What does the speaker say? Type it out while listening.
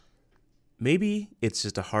maybe it's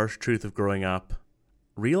just a harsh truth of growing up,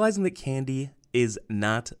 realizing that candy is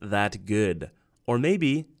not that good. Or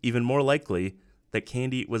maybe, even more likely, that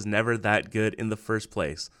candy was never that good in the first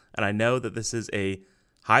place. And I know that this is a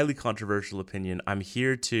highly controversial opinion. I'm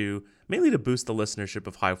here mainly to boost the listenership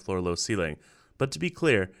of High Floor, Low Ceiling. But to be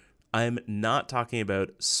clear, I'm not talking about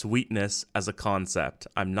sweetness as a concept.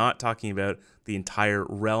 I'm not talking about the entire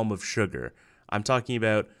realm of sugar. I'm talking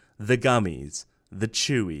about the gummies, the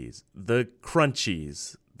chewies, the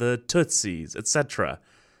crunchies, the tootsies, etc.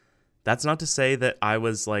 That's not to say that I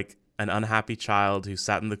was like an unhappy child who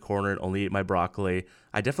sat in the corner and only ate my broccoli.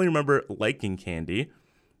 I definitely remember liking candy,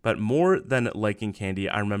 but more than liking candy,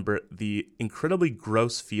 I remember the incredibly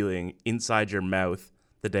gross feeling inside your mouth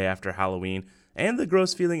the day after Halloween, and the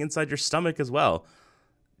gross feeling inside your stomach as well.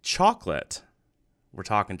 Chocolate. We're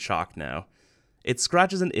talking chalk now. It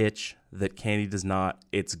scratches an itch that candy does not.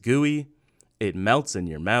 It's gooey. It melts in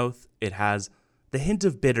your mouth. It has the hint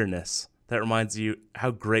of bitterness that reminds you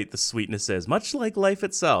how great the sweetness is, much like life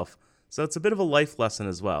itself. So it's a bit of a life lesson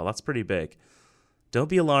as well. That's pretty big. Don't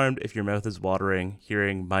be alarmed if your mouth is watering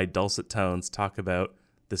hearing my dulcet tones talk about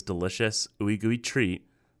this delicious, ooey gooey treat,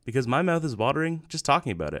 because my mouth is watering just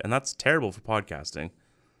talking about it, and that's terrible for podcasting.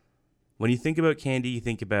 When you think about candy, you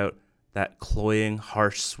think about that cloying,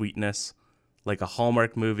 harsh sweetness, like a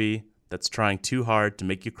Hallmark movie that's trying too hard to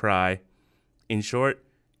make you cry. In short,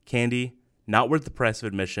 candy, not worth the price of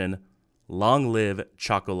admission. Long live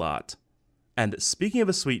chocolat. And speaking of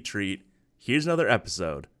a sweet treat, here's another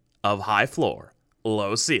episode of High Floor,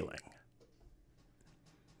 Low Ceiling.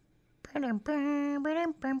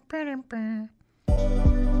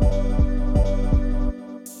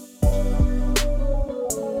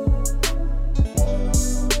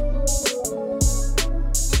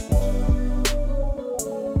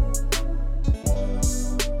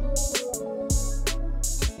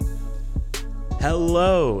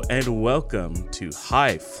 Hello and welcome to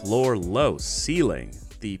High Floor, Low Ceiling,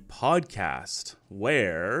 the podcast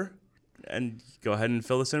where, and go ahead and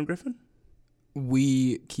fill this in, Griffin.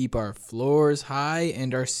 We keep our floors high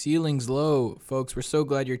and our ceilings low. Folks, we're so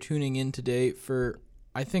glad you're tuning in today for,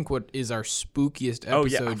 I think, what is our spookiest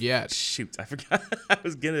episode yet. Shoot, I forgot. I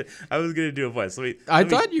was gonna do a voice.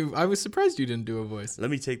 I was surprised you didn't do a voice. Let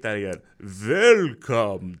me take that again.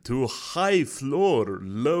 Welcome to High Floor,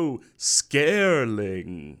 Low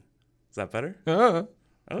Scareling. Is that better? It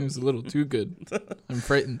was a little too good. I'm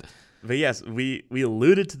frightened. But yes, we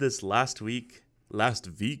alluded to this last week.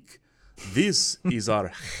 This is our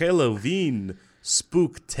Halloween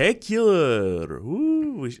spooktacular.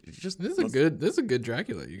 Ooh, this is a good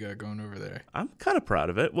Dracula you got going over there. I'm kind of proud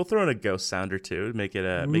of it. We'll throw in a ghost sound or two to make it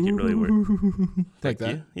really work. Take that.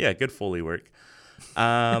 You. Yeah, good Foley work.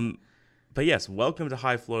 But yes, welcome to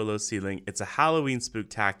High Floor, Low Ceiling. It's a Halloween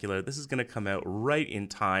spooktacular. This is going to come out right in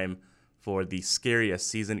time for the scariest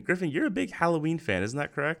season. Griffin, you're a big Halloween fan, isn't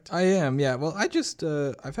that correct? I am, yeah. Well,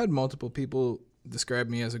 I've had multiple people describe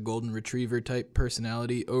me as a golden retriever type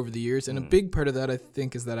personality over the years, and a big part of that, I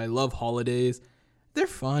think, is that I love holidays. They're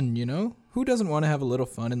fun, you know? Who doesn't want to have a little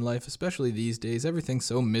fun in life, especially these days? Everything's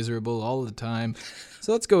so miserable all the time.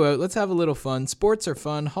 So let's go out. Let's have a little fun. Sports are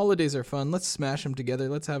fun. Holidays are fun. Let's smash them together.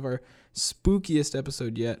 Let's have our spookiest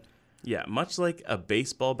episode yet. Yeah, much like a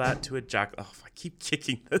baseball bat to a jack. Oh, I keep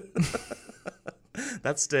kicking this.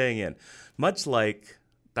 That's staying in. Much like,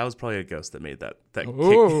 that was probably a ghost that made that kick.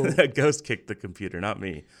 That ghost kicked the computer, not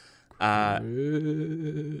me. Oh,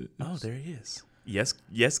 there he is. Yes,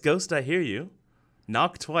 ghost, I hear you.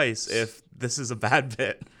 Knock twice if this is a bad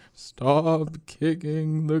bit. Stop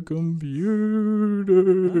kicking the computer.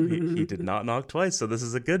 Oh, he did not knock twice, so this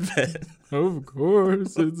is a good bit. Of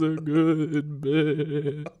course it's a good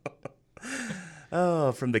bit.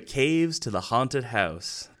 Oh, from the caves to the haunted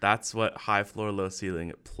house. That's what High Floor, Low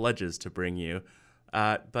Ceiling pledges to bring you.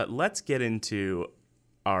 But let's get into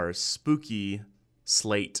our spooky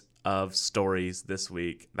slate of stories this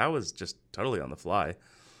week. That was just totally on the fly.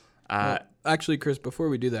 Well, actually, Chris, before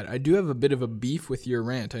we do that, I do have a bit of a beef with your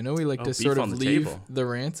rant. I know we like to sort of leave the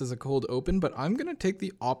rants as a cold open, but I'm going to take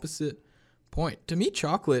the opposite point. To me,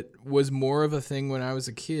 chocolate was more of a thing when I was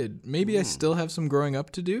a kid. Maybe I still have some growing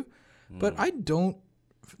up to do, but I don't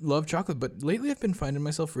love chocolate. But lately I've been finding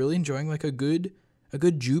myself really enjoying like a good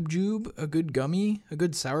Jube, a good gummy, a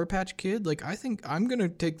good Sour Patch Kid. Like, I think I'm going to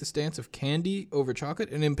take the stance of candy over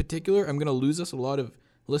chocolate, and in particular, I'm going to lose us a lot of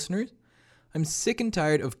listeners. I'm sick and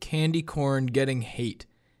tired of candy corn getting hate.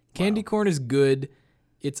 Candy corn is good.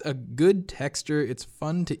 It's a good texture. It's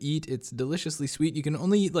fun to eat. It's deliciously sweet. You can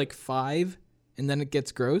only eat like 5, and then it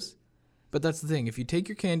gets gross. But that's the thing. If you take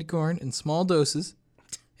your candy corn in small doses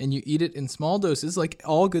and you eat it in small doses, like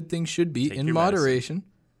all good things should be, in moderation.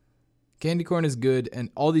 Medicine. Candy corn is good, and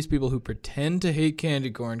all these people who pretend to hate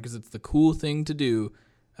candy corn because it's the cool thing to do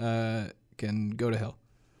can go to hell.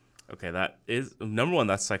 Okay, that is number one.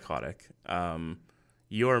 That's psychotic.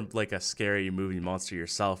 You're like a scary movie monster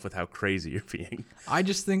yourself with how crazy you're being. I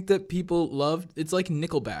just think that people love. It's like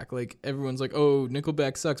Nickelback. Like everyone's like, "Oh,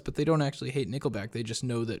 Nickelback sucks," but they don't actually hate Nickelback. They just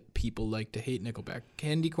know that people like to hate Nickelback.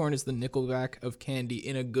 Candy corn is the Nickelback of candy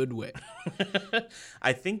in a good way.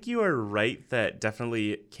 I think you are right that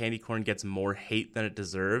definitely candy corn gets more hate than it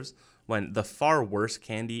deserves. When the far worse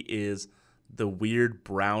candy is the weird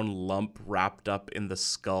brown lump wrapped up in the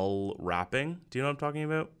skull wrapping. Do you know what I'm talking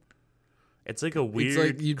about? It's like a weird. It's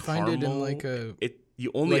like you'd caramel. Find it in like a.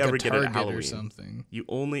 You only like ever get it at Halloween or something. You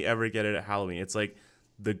only ever get it at Halloween. It's like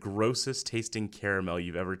the grossest tasting caramel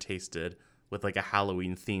you've ever tasted with like a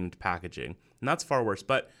Halloween themed packaging, and that's far worse.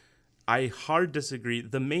 But I hard disagree.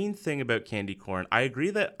 The main thing about candy corn, I agree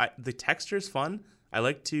that the texture is fun. I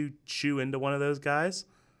like to chew into one of those guys.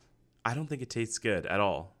 I don't think it tastes good at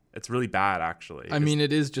all. It's really bad, actually. I mean,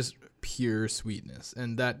 it is just pure sweetness,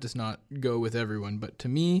 and that does not go with everyone. But to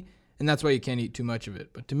me, and that's why you can't eat too much of it.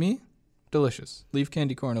 But to me, delicious. Leave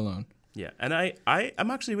candy corn alone. Yeah, and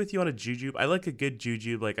I'm actually with you on a jujube. I like a good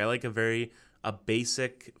jujube. Like I like a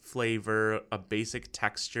basic flavor, a basic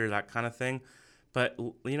texture, that kind of thing. But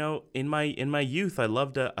you know, in my youth, I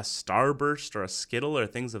loved a Starburst or a Skittle or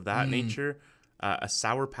things of that nature. A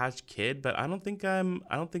Sour Patch Kid, but I don't think I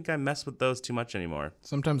mess with those too much anymore.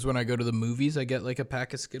 Sometimes when I go to the movies, I get like a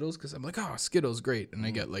pack of Skittles because I'm like, oh, Skittles, great, and I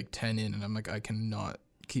get like 10 in, and I'm like, I cannot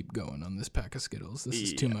keep going on this pack of Skittles. This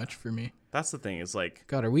is too much for me. That's the thing. Is like,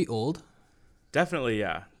 God, are we old? Definitely,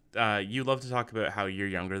 yeah. You love to talk about how you're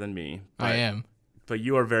younger than me. I am, but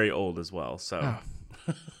you are very old as well. So,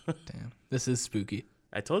 damn, this is spooky.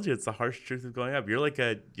 I told you it's the harsh truth of growing up. You're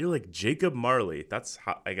like Jacob Marley. That's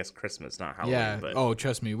I guess Christmas, not Halloween. Yeah. But. Oh,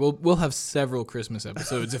 trust me. We'll have several Christmas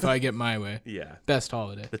episodes if I get my way. Yeah. Best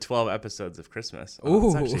holiday. The 12 episodes of Christmas.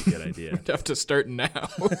 Oh, that's actually a good idea. We'd have to start now.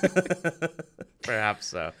 Perhaps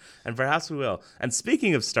so, and perhaps we will. And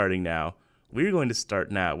speaking of starting now, we're going to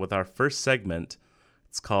start now with our first segment.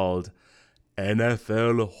 It's called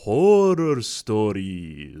NFL Horror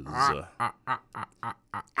Stories.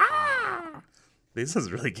 This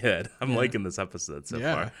is really good. I'm liking this episode so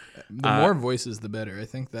far. The more voices, the better. I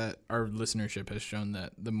think that our listenership has shown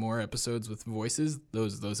that the more episodes with voices,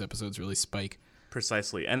 those episodes really spike.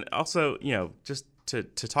 Precisely. And also, you know, just to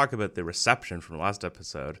talk about the reception from last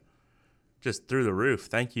episode, just through the roof.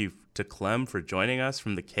 Thank you to Clem for joining us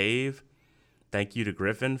from the cave. Thank you to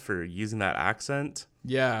Griffin for using that accent.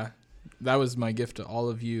 Yeah, that was my gift to all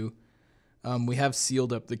of you. We have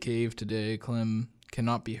sealed up the cave today. Clem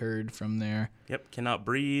cannot be heard from there. Yep, cannot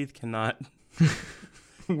breathe, cannot.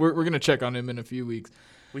 We're going to check on him in a few weeks.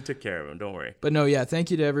 We took care of him, don't worry. But no, yeah, thank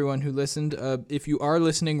you to everyone who listened. If you are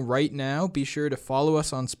listening right now, be sure to follow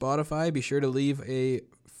us on Spotify. Be sure to leave a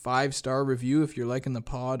 5-star review if you're liking the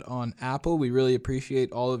pod on Apple. We really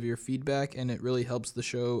appreciate all of your feedback, and it really helps the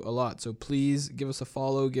show a lot. So please give us a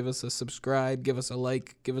follow, give us a subscribe, give us a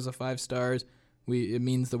like, give us a 5 stars. It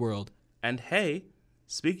means the world. And hey,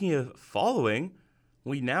 speaking of following,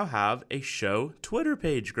 we now have a show Twitter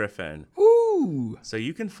page, Griffin. Ooh! So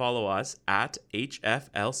you can follow us at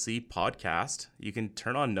HFLC Podcast. You can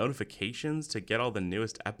turn on notifications to get all the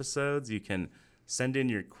newest episodes. You can send in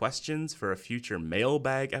your questions for a future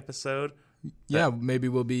mailbag episode. Yeah, maybe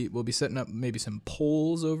we'll be setting up maybe some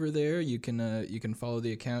polls over there. You can follow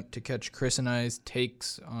the account to catch Chris and I's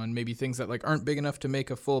takes on maybe things that like aren't big enough to make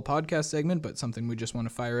a full podcast segment, but something we just want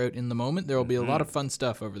to fire out in the moment. There will be a lot of fun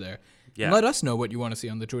stuff over there. Yeah. And let us know what you want to see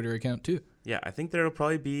on the Twitter account too. Yeah, I think there'll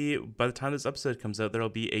probably be, by the time this episode comes out, there'll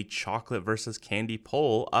be a chocolate versus candy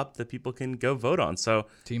poll up that people can go vote on. So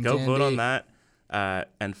Team go Candy. Vote on that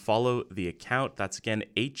and follow the account. That's again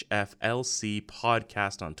HFLC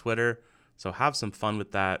Podcast on Twitter. So have some fun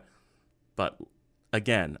with that. But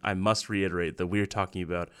again, I must reiterate that we're talking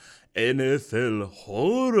about NFL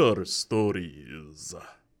horror stories.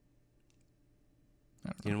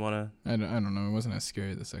 You don't want to? I don't know. It wasn't as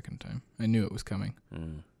scary the second time. I knew it was coming.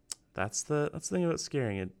 That's the thing about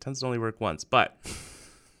scaring. It tends to only work once. But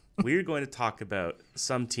we're going to talk about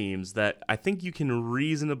some teams that I think you can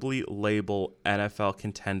reasonably label NFL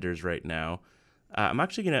contenders right now. I'm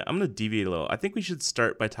gonna deviate a little. I think we should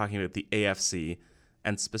start by talking about the AFC,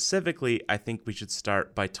 and specifically, I think we should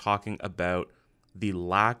start by talking about the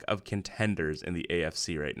lack of contenders in the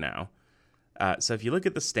AFC right now. So if you look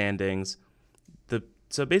at the standings,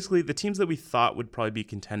 so basically the teams that we thought would probably be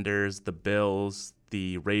contenders, the Bills,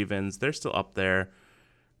 the Ravens, they're still up there,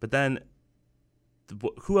 but then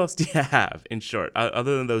who else do you have, in short,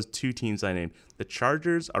 other than those two teams I named? The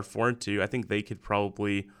Chargers are 4-2. I think they could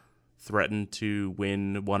probably threaten to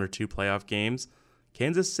win one or two playoff games.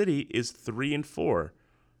 Kansas City is 3-4.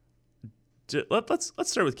 Let's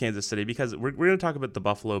start with Kansas City, because we're going to talk about the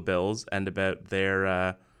Buffalo Bills and about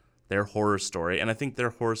their horror story, and I think their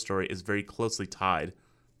horror story is very closely tied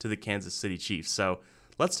to the Kansas City Chiefs. So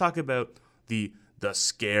let's talk about the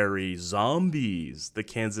scary zombies, the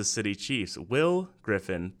Kansas City Chiefs. Will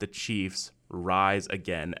Griffin, the Chiefs, rise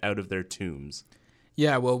again out of their tombs?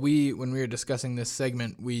 Yeah, well, when we were discussing this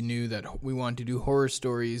segment, we knew that we wanted to do horror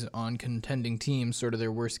stories on contending teams, sort of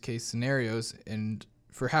their worst case scenarios. And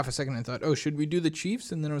for half a second, I thought, oh, should we do the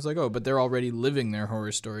Chiefs? And then I was like, oh, but they're already living their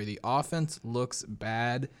horror story. The offense looks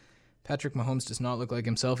bad. Patrick Mahomes does not look like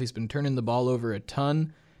himself. He's been turning the ball over a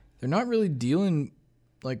ton. They're not really dealing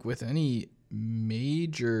with any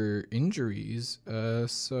major injuries.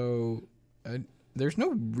 So there's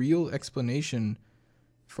no real explanation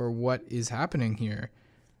for what is happening here.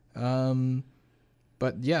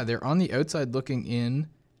 But yeah, they're on the outside looking in.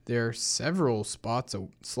 They're several slots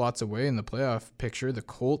away in the playoff picture. The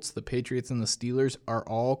Colts, the Patriots, and the Steelers are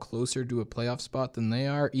all closer to a playoff spot than they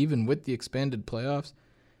are, even with the expanded playoffs.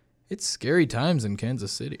 It's scary times in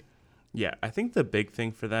Kansas City. Yeah, I think the big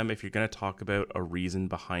thing for them, if you're going to talk about a reason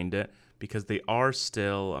behind it, because they are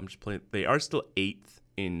still, they are still 8th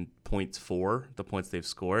in points for the points they've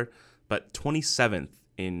scored, but 27th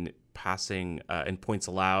in passing, in points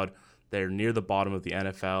allowed. They're near the bottom of the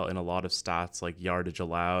NFL in a lot of stats like yardage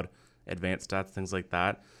allowed, advanced stats, things like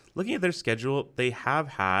that. Looking at their schedule, they have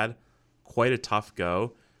had quite a tough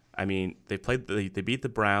go. I mean, they beat the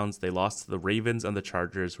Browns, they lost to the Ravens and the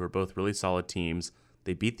Chargers, who are both really solid teams.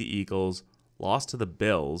 They beat the Eagles, lost to the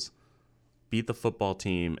Bills, beat the football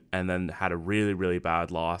team, and then had a really, really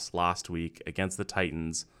bad loss last week against the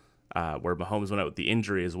Titans, where Mahomes went out with the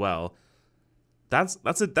injury as well. That's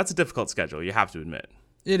a difficult schedule, you have to admit.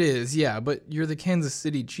 It is, yeah, but you're the Kansas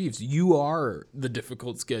City Chiefs. You are the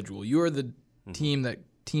difficult schedule. You are the team that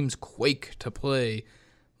teams quake to play.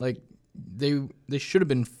 Like, they should have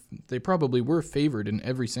been, they probably were favored in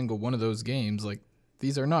every single one of those games. Like,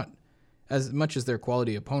 these are not, as much as they're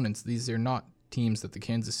quality opponents, these are not teams that the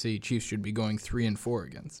Kansas City Chiefs should be going 3-4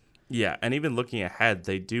 against. Yeah, and even looking ahead,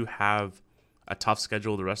 they do have a tough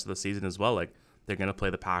schedule the rest of the season as well. Like, they're going to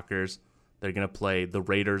play the Packers. They're going to play the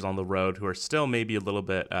Raiders on the road, who are still maybe a little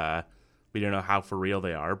bit, we don't know how for real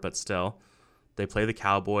they are, but still. They play the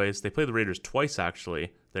Cowboys. They play the Raiders twice,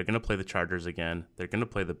 actually. They're going to play the Chargers again. They're going to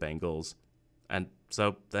play the Bengals. And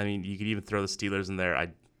so, I mean, you could even throw the Steelers in there. I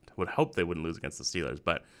would hope they wouldn't lose against the Steelers,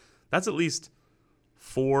 but that's at least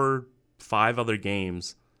 4-5 other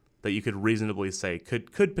games that you could reasonably say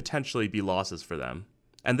could potentially be losses for them.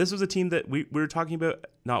 And this was a team that we were talking about,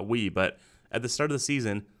 not we, but at the start of the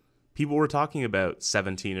season, people were talking about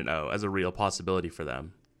 17-0 as a real possibility for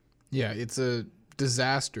them. Yeah, it's a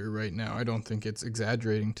disaster right now. I don't think it's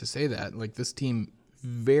exaggerating to say that. Like, this team,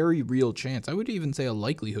 very real chance. I would even say a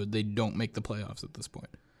likelihood they don't make the playoffs at this point.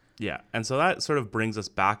 Yeah, and so that sort of brings us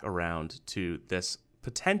back around to this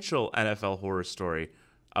potential NFL horror story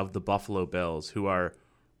of the Buffalo Bills, who are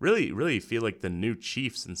really feel like the new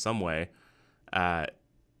Chiefs in some way. I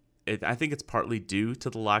think it's partly due to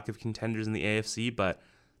the lack of contenders in the AFC, but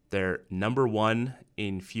they're number 1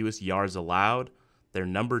 in fewest yards allowed. They're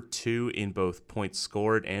number 2 in both points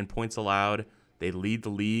scored and points allowed. They lead the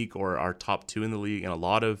league, or are top 2 in the league, in a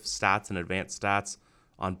lot of stats and advanced stats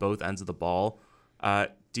on both ends of the ball.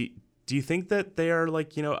 Do you think that they are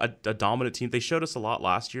a dominant team? They showed us a lot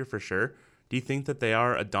last year for sure. Do you think that they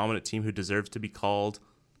are a dominant team who deserves to be called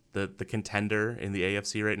the contender in the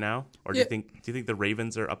AFC right now? Or do you think the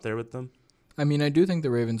Ravens are up there with them? I mean, I do think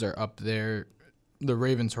the Ravens are up there. The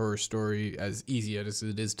Ravens' horror story, as easy as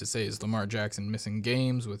it is to say, is Lamar Jackson missing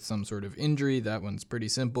games with some sort of injury. That one's pretty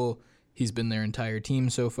simple. He's been their entire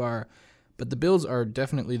team so far. But the Bills are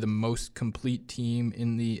definitely the most complete team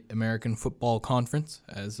in the American Football Conference,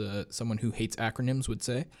 as someone who hates acronyms would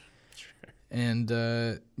say. Sure. And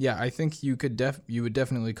I think you would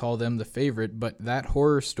definitely call them the favorite. But that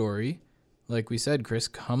horror story, like we said, Chris,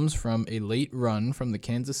 comes from a late run from the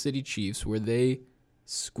Kansas City Chiefs, where they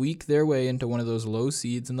squeak their way into one of those low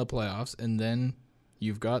seeds in the playoffs, and then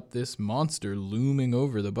you've got this monster looming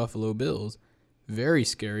over the Buffalo Bills. Very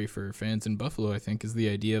scary for fans in Buffalo, I think, is the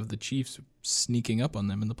idea of the Chiefs sneaking up on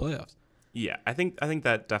them in the playoffs. Yeah, I think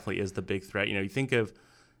that definitely is the big threat. You think of,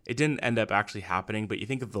 it didn't end up actually happening, but you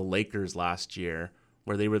think of the Lakers last year,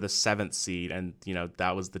 where they were the 7th seed, and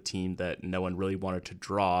that was the team that no one really wanted to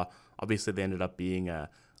draw. Obviously, they ended up being a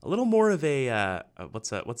little more of a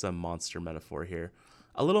what's a monster metaphor here?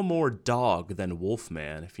 a little more dog than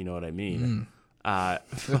Wolfman, if you know what I mean. But,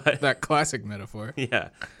 that classic metaphor. Yeah,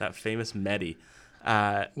 that famous Medi.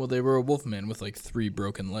 Well, they were a Wolfman with like 3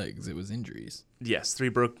 broken legs. It was injuries. Yes, 3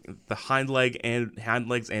 broke, the hind legs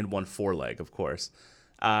and 1 foreleg, of course.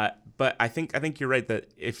 But I think you're right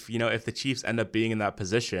that if the Chiefs end up being in that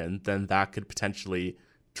position, then that could potentially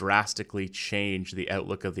drastically change the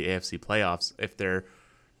outlook of the AFC playoffs if they're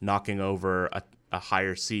knocking over a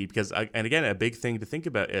higher seed. Because, and again, a big thing to think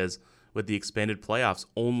about is with the expanded playoffs,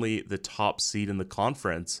 only the top seed in the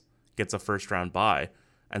conference gets a first round bye.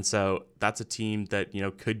 And so that's a team that,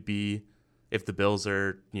 could be, if the Bills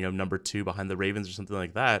are, number 2 behind the Ravens or something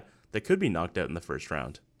like that, they could be knocked out in the first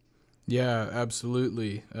round. Yeah,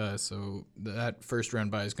 absolutely. So that first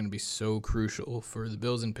round bye is going to be so crucial for the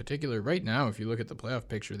Bills in particular. Right now, if you look at the playoff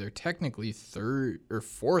picture, they're technically 3rd or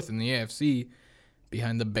 4th in the AFC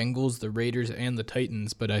behind the Bengals, the Raiders, and the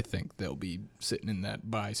Titans. But I think they'll be sitting in that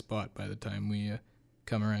bye spot by the time we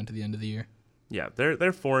come around to the end of the year. Yeah, they're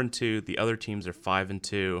 4-2. The other teams are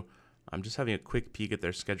 5-2. I'm just having a quick peek at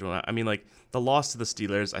their schedule. I mean, like the loss to the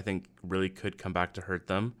Steelers, I think really could come back to hurt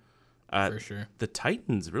them. For sure. The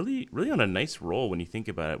Titans really on a nice roll when you think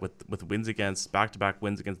about it, with wins against back-to-back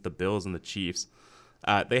wins against the Bills and the Chiefs.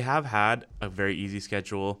 They have had a very easy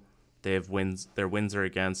schedule. They have wins. Their wins are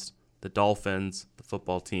against the Dolphins, the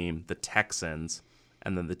football team, the Texans,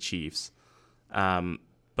 and then the Chiefs. But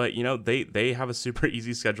they have a super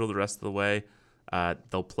easy schedule the rest of the way.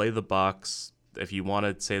 They'll play the Bucs. If you want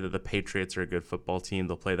to say that the Patriots are a good football team,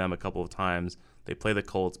 they'll play them a couple of times. They play the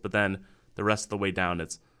Colts, but then the rest of the way down,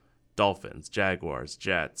 it's Dolphins, Jaguars,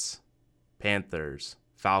 Jets, Panthers,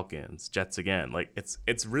 Falcons, Jets again. Like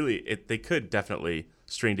it's really they could definitely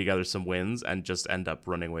string together some wins and just end up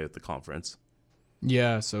running away with the conference.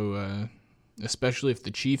 Yeah, so especially if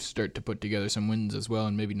the Chiefs start to put together some wins as well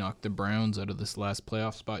and maybe knock the Browns out of this last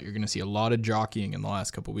playoff spot, you're going to see a lot of jockeying in the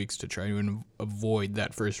last couple of weeks to try to avoid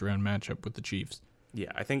that first round matchup with the Chiefs.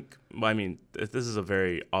 Yeah, this is a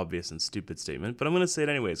very obvious and stupid statement, but I'm going to say it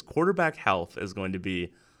anyways. Quarterback health is going to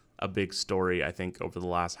be a big story, I think, over the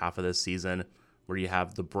last half of this season, where you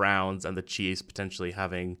have the Browns and the Chiefs potentially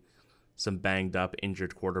having some banged up,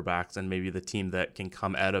 injured quarterbacks, and maybe the team that can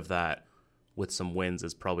come out of that with some wins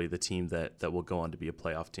is probably the team that will go on to be a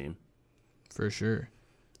playoff team. For sure.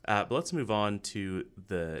 But let's move on to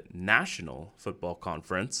the National Football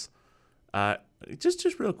Conference.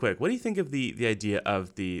 Just real quick, what do you think of the idea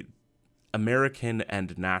of the American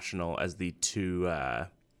and National as the two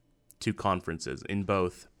conferences in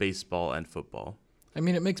both baseball and football? I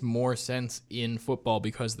mean, it makes more sense in football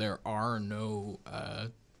because there are no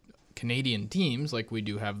Canadian teams like we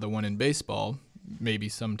do have the one in baseball. Maybe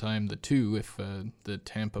sometime the 2 if the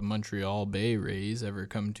Tampa-Montreal Bay Rays ever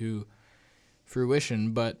come to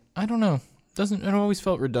fruition. But I don't know. It always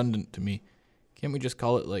felt redundant to me. Can't we just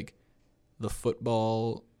call it like the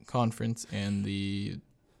football conference and the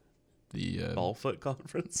ball foot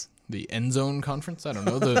conference? The end zone conference? I don't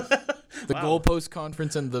know. The goalpost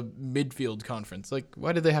conference and the midfield conference. Like,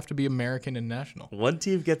 why do they have to be American and national? One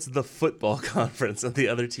team gets the football conference, and the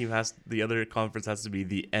other conference has to be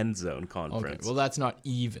the end zone conference. Okay, well, that's not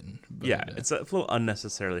even. But, yeah, it's a little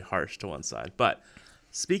unnecessarily harsh to one side. But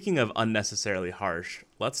speaking of unnecessarily harsh,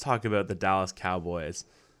 let's talk about the Dallas Cowboys.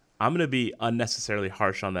 I'm going to be unnecessarily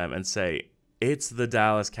harsh on them and say it's the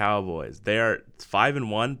Dallas Cowboys. They are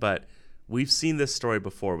 5-1, but we've seen this story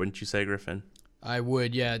before, wouldn't you say, Griffin? I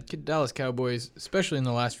would, yeah. Dallas Cowboys, especially in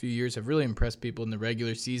the last few years, have really impressed people in the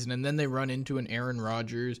regular season, and then they run into an Aaron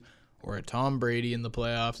Rodgers or a Tom Brady in the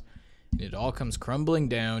playoffs, and it all comes crumbling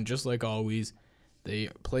down, just like always. They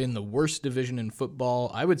play in the worst division in football.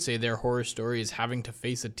 I would say their horror story is having to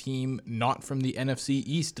face a team not from the NFC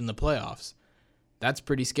East in the playoffs. That's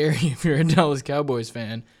pretty scary if you're a Dallas Cowboys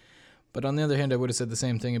fan. But on the other hand, I would have said the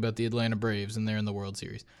same thing about the Atlanta Braves, and they're in the World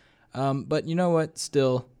Series. But you know what?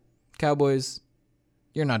 Still, Cowboys,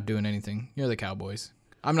 you're not doing anything. You're the Cowboys.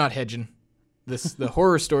 I'm not hedging. The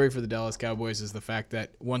horror story for the Dallas Cowboys is the fact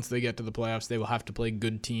that once they get to the playoffs, they will have to play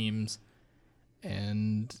good teams,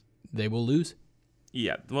 and they will lose.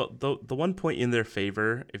 Yeah, well, the one point in their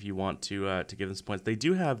favor, if you want to give them some points, they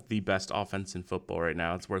do have the best offense in football right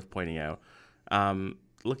now. It's worth pointing out.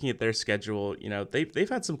 Looking at their schedule, they've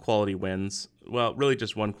had some quality wins. Well, really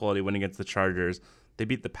just one quality win against the Chargers. They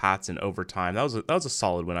beat the Pats in overtime. That was a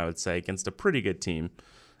solid win, I would say, against a pretty good team.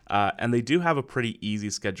 And they do have a pretty easy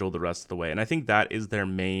schedule the rest of the way. And I think that is their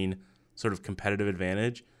main sort of competitive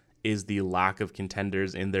advantage, is the lack of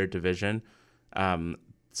contenders in their division.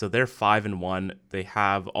 So they're 5-1. They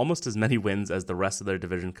have almost as many wins as the rest of their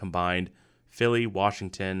division combined. Philly,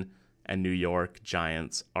 Washington, and New York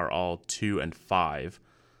Giants are all 2-5.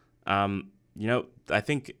 I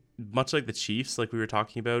think much like the Chiefs, like we were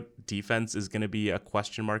talking about, defense is going to be a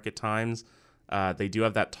question mark at times. They do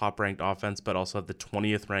have that top-ranked offense, but also have the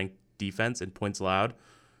 20th ranked defense in points allowed.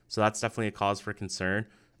 So that's definitely a cause for concern.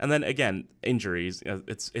 And then again, injuries.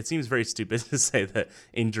 It seems very stupid to say that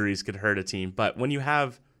injuries could hurt a team, but when you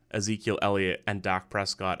have Ezekiel Elliott and Dak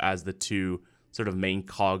Prescott as the two sort of main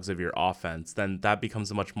cogs of your offense, then that becomes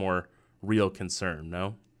a much more real concern,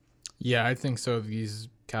 no? Yeah, I think so. These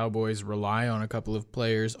Cowboys rely on a couple of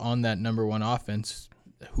players on that number one offense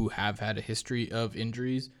who have had a history of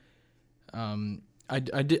injuries. When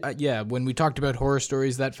we talked about horror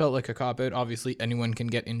stories, that felt like a cop-out. Obviously, anyone can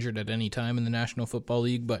get injured at any time in the National Football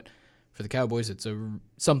League, but for the Cowboys, it's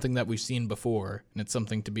something that we've seen before, and it's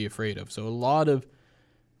something to be afraid of. So a lot of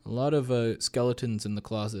skeletons in the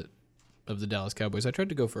closet of the Dallas Cowboys. I tried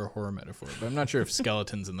to go for a horror metaphor, but I'm not sure if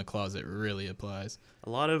skeletons in the closet really applies. A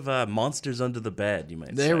lot of monsters under the bed, you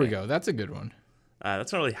might say. There we go. That's a good one.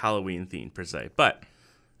 That's not really Halloween themed per se, but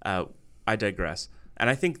I digress. And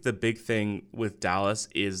I think the big thing with Dallas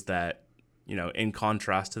is that, in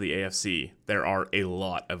contrast to the AFC, there are a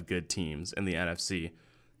lot of good teams in the NFC.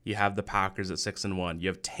 You have the Packers at 6-1. You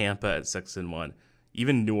have Tampa at 6-1.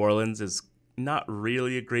 Even New Orleans is not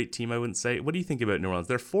really a great team, I wouldn't say. What do you think about New Orleans?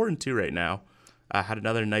 They're 4-2 right now. Had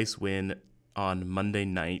another nice win on Monday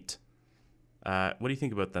night. What do you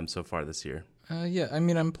think about them so far this year?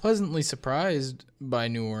 I'm pleasantly surprised by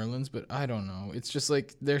New Orleans, but I don't know. It's just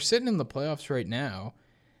like they're sitting in the playoffs right now,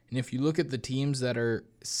 and if you look at the teams that are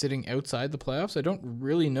sitting outside the playoffs, I don't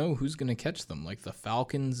really know who's going to catch them. Like the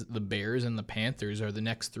Falcons, the Bears, and the Panthers are the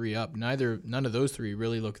next three up. None of those three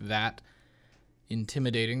really look that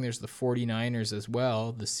intimidating. There's the 49ers as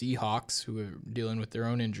well. The Seahawks, who are dealing with their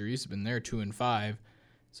own injuries, have been there 2-5.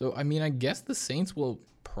 So, I guess the Saints will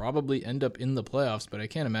probably end up in the playoffs, but I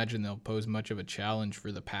can't imagine they'll pose much of a challenge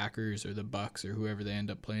for the Packers or the Bucks or whoever they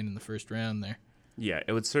end up playing in the first round there. Yeah,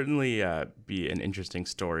 it would certainly be an interesting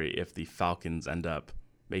story if the Falcons end up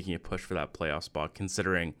making a push for that playoff spot,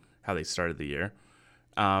 considering how they started the year.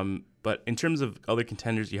 But in terms of other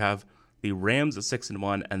contenders, you have the Rams at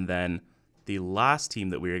 6-1, and then the last team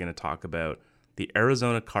that we are going to talk about, the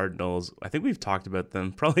Arizona Cardinals. I think we've talked about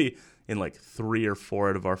them probably in like 3 or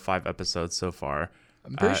 4 out of our 5 episodes so far.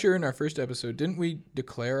 I'm pretty sure in our first episode, didn't we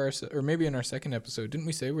declare or maybe in our second episode, didn't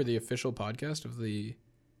we say we're the official podcast of the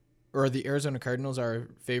Arizona Cardinals, our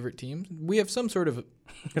favorite team? We have some sort of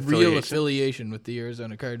real affiliation with the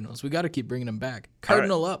Arizona Cardinals. We got to keep bringing them back.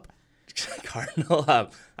 Cardinal up. Cardinal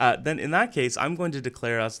up. Then in that case, I'm going to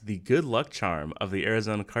declare us the good luck charm of the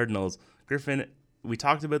Arizona Cardinals. Griffin, we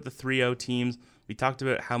talked about the 3-0 teams. We talked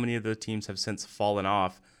about how many of those teams have since fallen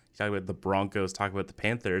off. You talk about the Broncos, talk about the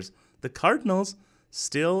Panthers. The Cardinals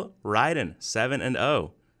still riding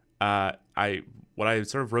 7-0. What I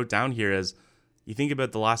sort of wrote down here is, you think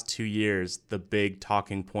about the last 2 years, the big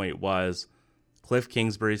talking point was Cliff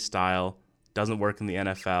Kingsbury's style doesn't work in the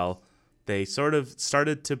NFL. They sort of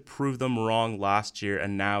started to prove them wrong last year,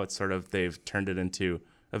 and now it's sort of they've turned it into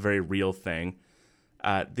a very real thing.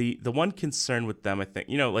 The one concern with them, I think,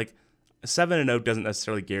 7-0 doesn't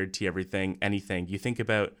necessarily guarantee anything. You think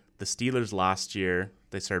about the Steelers last year,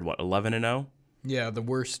 they started 11-0? Yeah, the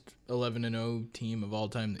worst 11-0 team of all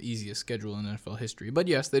time, the easiest schedule in NFL history. But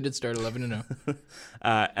yes, they did start 11-0.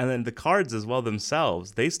 And then the Cards as well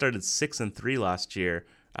themselves, they started 6-3 last year,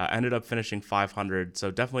 ended up finishing 500, so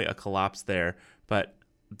definitely a collapse there. But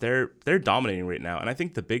they're dominating right now, and I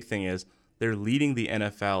think the big thing is they're leading the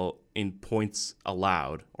NFL in points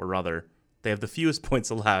allowed, or rather, they have the fewest points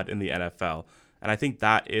allowed in the NFL. And I think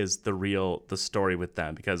that is the story with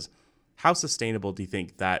them, because how sustainable do you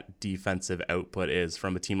think that defensive output is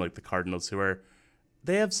from a team like the Cardinals,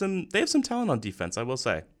 they have some talent on defense, I will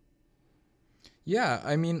say. Yeah,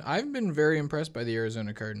 I've been very impressed by the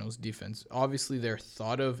Arizona Cardinals defense. Obviously, they're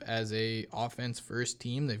thought of as a offense first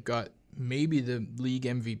team. They've got maybe the league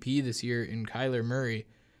MVP this year in Kyler Murray,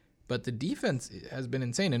 but the defense has been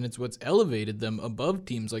insane, and it's what's elevated them above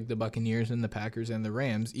teams like the Buccaneers and the Packers and the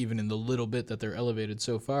Rams, even in the little bit that they're elevated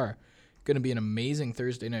so far. Going to be an amazing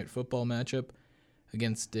Thursday night football matchup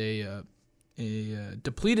against a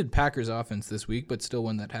depleted Packers offense this week, but still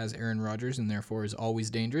one that has Aaron Rodgers and therefore is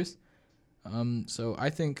always dangerous. So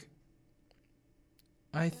I think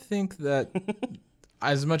that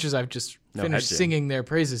as much as I've just finished singing their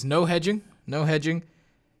praises, no hedging.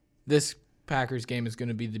 This Packers game is going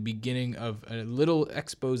to be the beginning of a little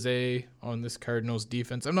expose on this Cardinals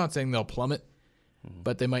defense. I'm not saying they'll plummet,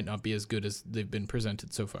 but they might not be as good as they've been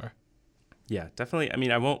presented so far. Yeah,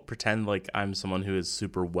 definitely. I won't pretend like I'm someone who is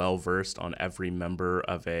super well versed on every member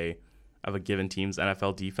of a of a given team's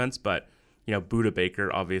NFL defense. But, Budda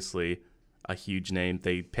Baker, obviously a huge name.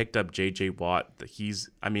 They picked up J.J. Watt.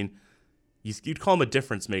 You'd call him a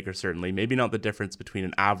difference maker, certainly. Maybe not the difference between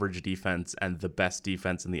an average defense and the best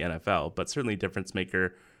defense in the NFL, but certainly difference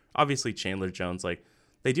maker. Obviously, Chandler Jones,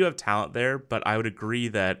 they do have talent there, but I would agree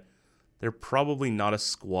that they're probably not a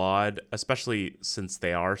squad, especially since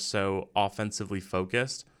they are so offensively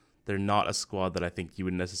focused. They're not a squad that I think you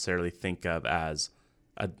would necessarily think of as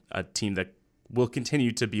a team that will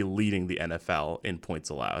continue to be leading the NFL in points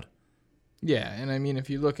allowed. Yeah, and I mean, if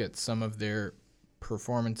you look at some of their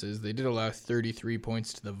performances, they did allow 33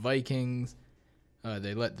 points to the Vikings.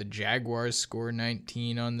 They let the Jaguars score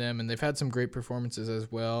 19 on them, and they've had some great performances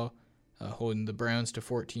as well, holding the Browns to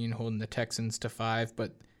 14, holding the Texans to 5.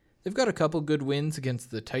 But they've got a couple good wins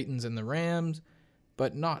against the Titans and the Rams,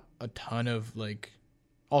 but not a ton of,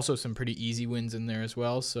 also some pretty easy wins in there as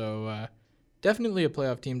well. So definitely a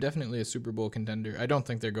playoff team, definitely a Super Bowl contender. I don't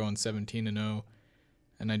think they're going 17-0,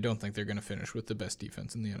 and I don't think they're going to finish with the best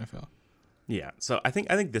defense in the NFL. Yeah, so I think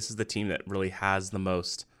this is the team that really has the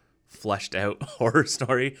most fleshed out horror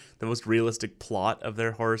story, the most realistic plot of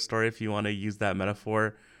their horror story, if you want to use that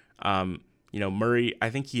metaphor. Murray, I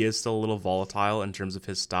think he is still a little volatile in terms of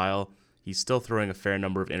his style. He's still throwing a fair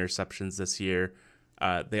number of interceptions this year.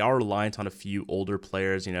 They are reliant on a few older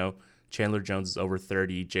players. Chandler Jones is over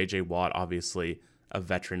 30. J.J. Watt, obviously a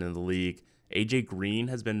veteran in the league. A.J. Green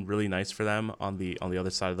has been really nice for them on the other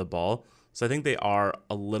side of the ball. So I think they are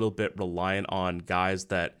a little bit reliant on guys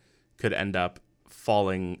that could end up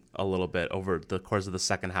falling a little bit over the course of the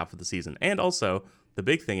second half of the season. And also, the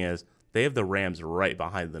big thing is they have the Rams right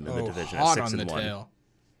behind them in the division at 6-1. Tail.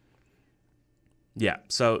 Yeah,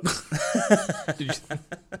 so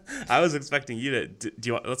I was expecting you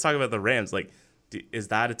to. Let's talk about the Rams. Is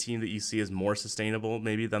that a team that you see as more sustainable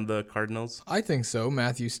maybe than the Cardinals? I think so.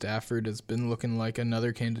 Matthew Stafford has been looking like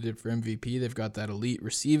another candidate for MVP. They've got that elite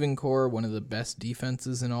receiving core, one of the best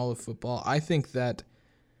defenses in all of football. I think that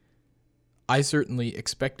I certainly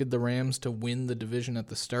expected the Rams to win the division at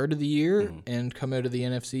the start of the year and come out of the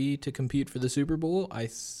NFC to compete for the Super Bowl. I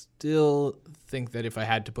still think that if I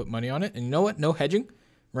had to put money on it, and you know what? No hedging.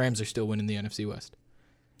 Rams are still winning the NFC West.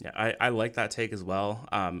 Yeah, I like that take as well.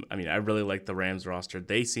 I really like the Rams roster.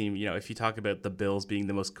 They seem, if you talk about the Bills being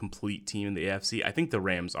the most complete team in the AFC, I think the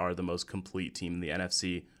Rams are the most complete team in the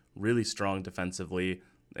NFC. Really strong defensively.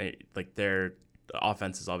 Their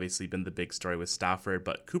offense has obviously been the big story with Stafford,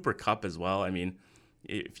 but Cooper Kupp as well.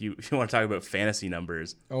 If you want to talk about fantasy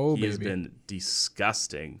numbers, he has been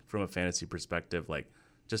disgusting from a fantasy perspective.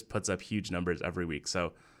 Just puts up huge numbers every week.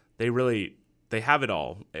 So they have it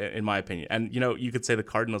all, in my opinion. And, you could say the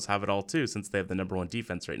Cardinals have it all, too, since they have the number one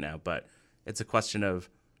defense right now. But it's a question of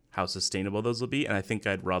how sustainable those will be. And I think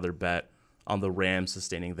I'd rather bet on the Rams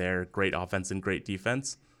sustaining their great offense and great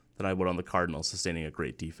defense than I would on the Cardinals sustaining a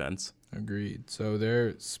great defense. Agreed. So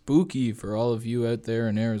they're spooky for all of you out there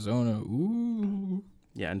in Arizona. Ooh.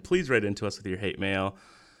 Yeah, and please write into us with your hate mail.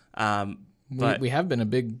 But we have been a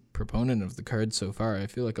big proponent of the Cards so far. I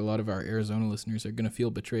feel like a lot of our Arizona listeners are going to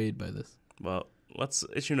feel betrayed by this. Well, let's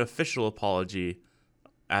issue an official apology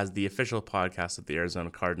as the official podcast of the Arizona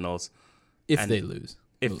Cardinals. If they lose.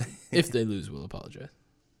 If they lose, we'll apologize.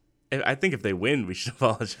 I think if they win, we should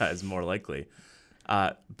apologize more likely.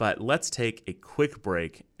 But let's take a quick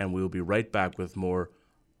break, and we'll be right back with more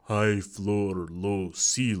High Floor, Low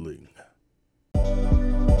Ceiling.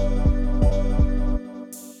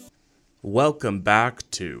 Welcome back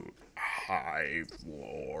to High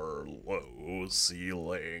Floor, Low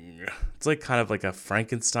Ceiling. It's kind of like a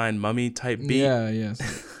Frankenstein mummy type beat. Yeah, yes.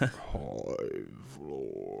 High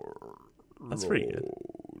floor. That's pretty good.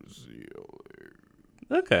 Ceiling.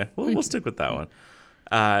 Okay, we'll stick with that one.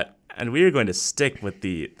 And we are going to stick with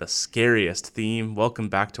the scariest theme. Welcome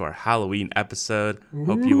back to our Halloween episode.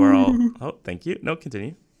 Hope you are all... Oh, thank you. No,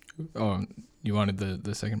 continue. Oh, you wanted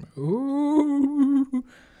the second... Ooh.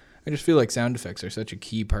 I just feel like sound effects are such a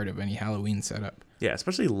key part of any Halloween setup. Yeah,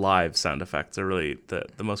 especially live sound effects are really the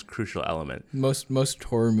most crucial element. Most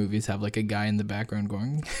horror movies have a guy in the background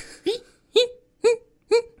going...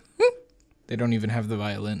 They don't even have the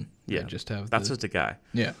violin. Yeah, they just have that's just a guy.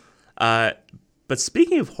 Yeah. But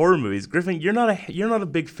speaking of horror movies, Griffin, you're not a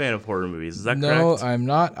big fan of horror movies. Is that correct? No, I'm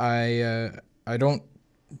not. I don't.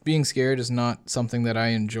 Being scared is not something that I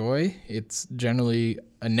enjoy. It's generally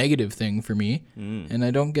a negative thing for me, and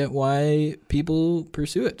I don't get why people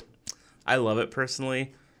pursue it. I love it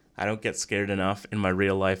personally. I don't get scared enough in my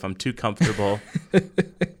real life. I'm too comfortable.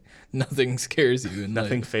 Nothing scares you.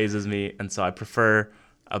 Nothing phases me, and so I prefer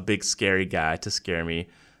a big scary guy to scare me.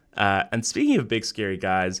 And speaking of big scary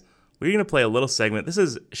guys, we're going to play a little segment. This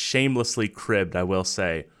is shamelessly cribbed, I will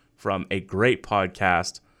say, from a great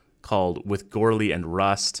podcast called With Gourley and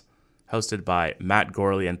Rust, hosted by Matt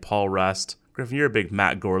Gourley and Paul Rust. Griffin, you're a big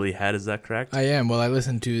Matt Gourley head, is that correct? I am. Well, I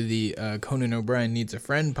listen to the Conan O'Brien Needs a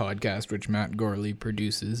Friend podcast, which Matt Gourley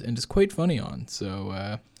produces and is quite funny on.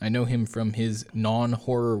 So I know him from his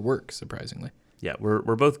non-horror work, surprisingly. Yeah,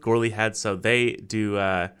 we're both Gourley heads, so they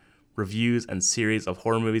do reviews and series of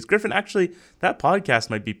horror movies. Griffin, actually, that podcast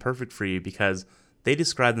might be perfect for you because they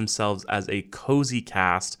describe themselves as a cozy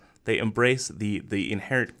cast. They embrace the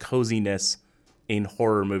inherent coziness in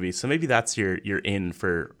horror movies. So maybe that's your in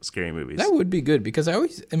for scary movies. That would be good because I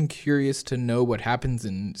always am curious to know what happens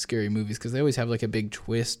in scary movies because they always have like a big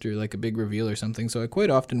twist or like a big reveal or something. So I quite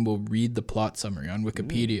often will read the plot summary on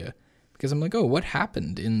Wikipedia because I'm like, oh, what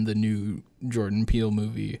happened in the new Jordan Peele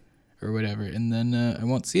movie or whatever? And then I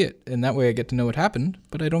won't see it. And that way I get to know what happened,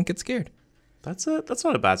 but I don't get scared. That's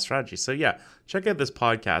not a bad strategy. So yeah, check out this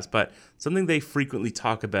podcast. But something they frequently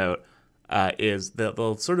talk about is that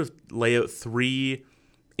they'll sort of lay out 3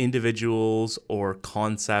 individuals or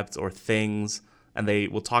concepts or things, and they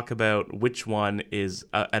will talk about which one is,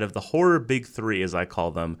 out of the horror big 3, as I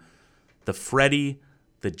call them, the Freddy,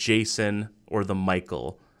 the Jason, or the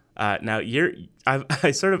Michael. Now,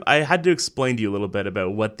 I had to explain to you a little bit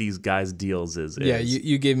about what these guys' deals is. Yeah,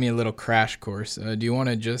 you gave me a little crash course. Do you want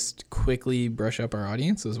to just quickly brush up our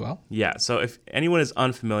audience as well? Yeah, so if anyone is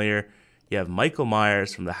unfamiliar, you have Michael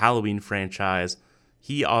Myers from the Halloween franchise.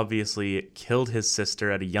 He obviously killed his sister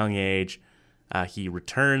at a young age. He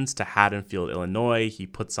returns to Haddonfield, Illinois. He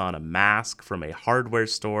puts on a mask from a hardware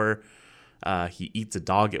store. He eats a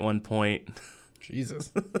dog at one point.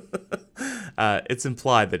 Jesus. It's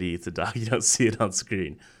implied that he eats a dog. You don't see it on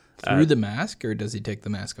screen. Through the mask, or does he take the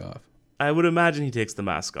mask off? I would imagine he takes the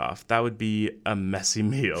mask off. That would be a messy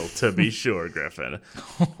meal, to be sure, Griffin.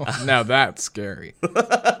 Now that's scary.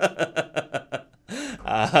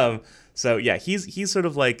 So yeah, he's sort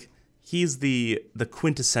of like, he's the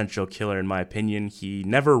quintessential killer in my opinion. He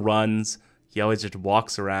never runs. He always just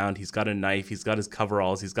walks around. He's got a knife. He's got his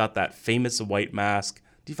coveralls. He's got that famous white mask.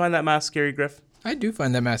 Do you find that mask scary, Griff? I do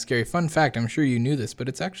find that mask scary. Fun fact, I'm sure you knew this, but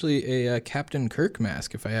it's actually a Captain Kirk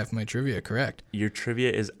mask, if I have my trivia correct. Your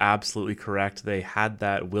trivia is absolutely correct. They had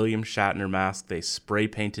that William Shatner mask. They spray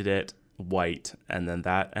painted it white, and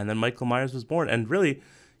then Michael Myers was born. And really,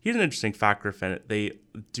 here's an interesting fact, Griffin. They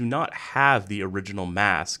do not have the original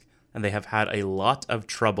mask, and they have had a lot of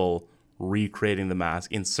trouble recreating the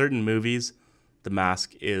mask. In certain movies, the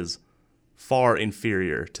mask is far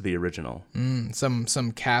inferior to the original.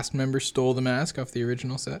 Some cast members stole the mask off the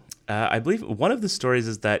original set? I believe one of the stories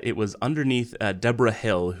is that it was underneath Deborah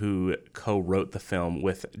Hill, who co-wrote the film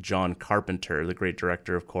with John Carpenter, the great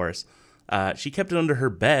director, of course. She kept it under her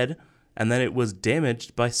bed, and then it was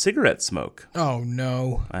damaged by cigarette smoke. Oh,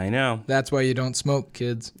 no. I know. That's why you don't smoke,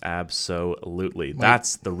 kids. Absolutely.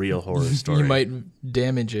 That's the real horror story. You might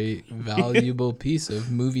damage a valuable piece of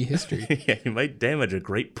movie history. Yeah, you might damage a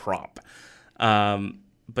great prop.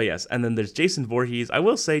 But yes, and then there's Jason Voorhees. I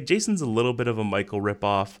will say Jason's a little bit of a Michael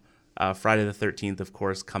ripoff. Friday the 13th, of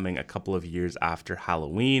course, coming a couple of years after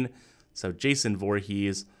Halloween. So Jason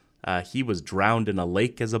Voorhees, he was drowned in a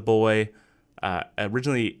lake as a boy.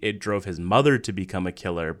 Originally, it drove his mother to become a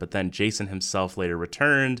killer, but then Jason himself later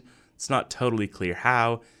returned. It's not totally clear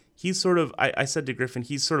how. He's sort of, I said to Griffin,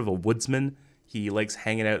 he's sort of a woodsman. He likes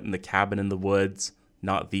hanging out in the cabin in the woods.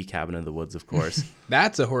 Not The Cabin in the Woods, of course.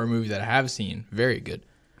 That's a horror movie that I have seen. Very good.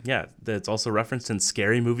 Yeah, that's also referenced in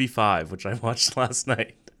Scary Movie 5, which I watched last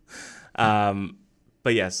night.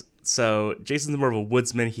 But yes, so Jason's more of a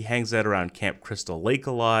woodsman. He hangs out around Camp Crystal Lake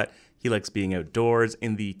a lot. He likes being outdoors.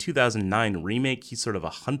 In the 2009 remake, he's sort of a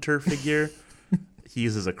hunter figure. He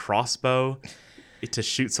uses a crossbow to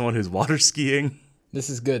shoot someone who's water skiing. This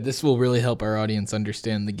is good. This will really help our audience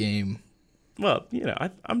understand the game. Well,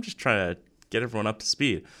 I'm just trying to get everyone up to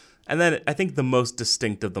speed. And then I think the most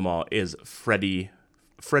distinct of them all is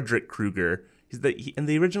Frederick Krueger. And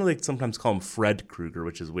they originally sometimes call him Fred Krueger,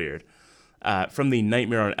 which is weird. From the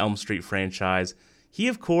Nightmare on Elm Street franchise. He,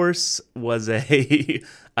 of course, was a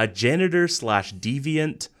janitor /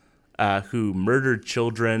 deviant who murdered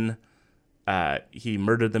children. He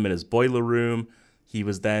murdered them in his boiler room. He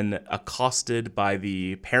was then accosted by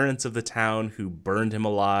the parents of the town who burned him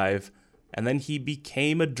alive. And then he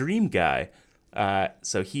became a dream guy.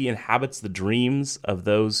 So he inhabits the dreams of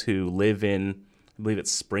those who live in, I believe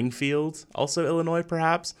it's Springfield, also Illinois,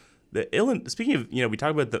 perhaps. Speaking of, we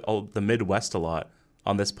talk about the Midwest a lot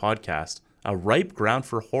on this podcast. A ripe ground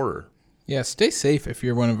for horror. Yeah, stay safe if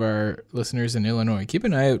you're one of our listeners in Illinois. Keep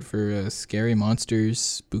an eye out for scary monsters,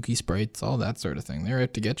 spooky sprites, all that sort of thing. They're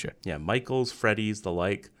out to get you. Yeah, Michaels, Freddy's, the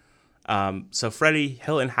like. So Freddy,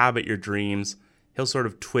 he'll inhabit your dreams. He'll sort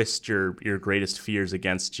of twist your greatest fears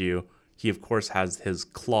against you. He, of course, has his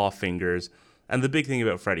claw fingers. And the big thing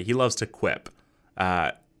about Freddy, he loves to quip.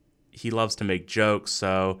 He loves to make jokes.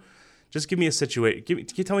 So just give me a situation.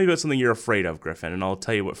 Tell me about something you're afraid of, Griffin, and I'll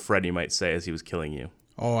tell you what Freddy might say as he was killing you.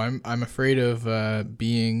 Oh, I'm afraid of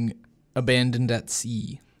being abandoned at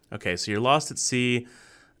sea. Okay, so you're lost at sea.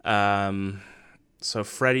 So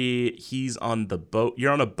Freddy, he's on the boat.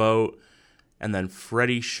 You're on a boat, and then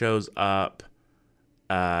Freddy shows up,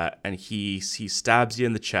 and he stabs you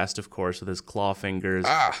in the chest, of course, with his claw fingers.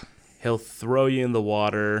 He'll throw you in the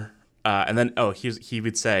water, and then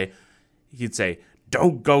he'd say,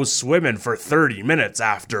 "Don't go swimming for 30 minutes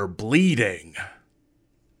after bleeding."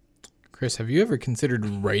 Chris, have you ever considered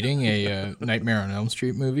writing a Nightmare on Elm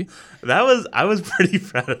Street movie? I was pretty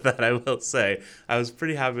proud of that, I will say. I was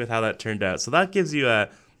pretty happy with how that turned out. So that gives you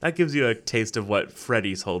a taste of what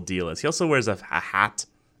Freddy's whole deal is. He also wears a hat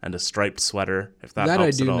and a striped sweater, if that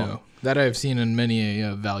helps at all. That I do know. That I've seen in many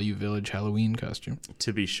a Value Village Halloween costume.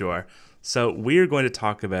 To be sure. So we're going to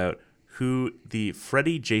talk about who the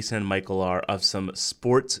Freddy, Jason, and Michael are of some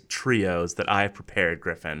sports trios that I prepared,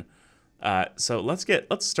 Griffin. So let's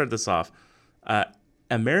start this off.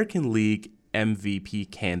 American League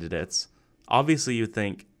MVP candidates. Obviously, you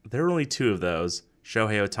think there are only two of those,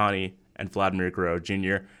 Shohei Ohtani and Vladimir Guerrero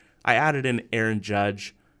Jr. I added in Aaron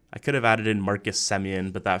Judge. I could have added in Marcus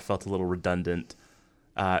Semien, but that felt a little redundant.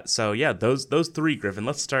 So yeah, those three, Griffin.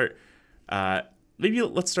 Let's start.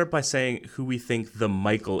 Let's start by saying who we think the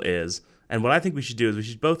Michael is. And what I think we should do is we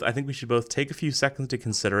should both take a few seconds to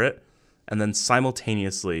consider it, and then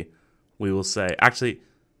simultaneously we will say, actually,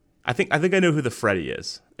 I think I know who the Freddy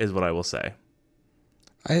is what I will say.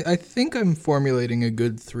 I think I'm formulating a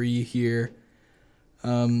good three here.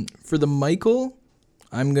 For the Michael,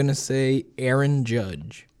 I'm going to say Aaron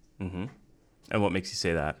Judge. Mm-hmm. And what makes you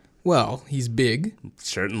say that? Well, he's big.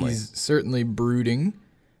 Certainly. He's certainly brooding.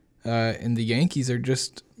 And the Yankees are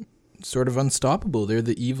just sort of unstoppable. They're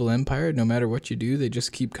the evil empire. No matter what you do, they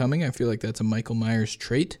just keep coming. I feel like that's a Michael Myers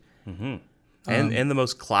trait. Mm-hmm. And the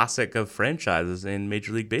most classic of franchises in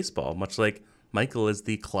Major League Baseball, much like Michael is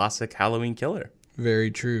the classic Halloween killer.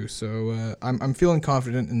 Very true. So I'm feeling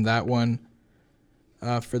confident in that one.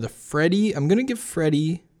 For the Freddy, I'm going to give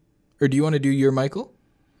Freddy, or do you want to do your Michael?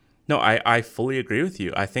 No, I fully agree with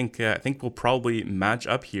you. I think we'll probably match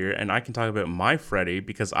up here, and I can talk about my Freddy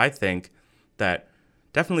because I think that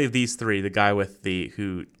definitely of these three, the guy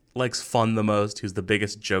who likes fun the most, who's the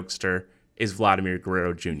biggest jokester, is Vladimir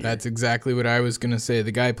Guerrero Jr. That's exactly what I was going to say.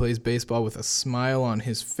 The guy plays baseball with a smile on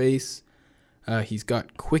his face. He's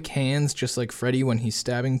got quick hands, just like Freddy when he's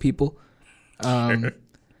stabbing people. Sure.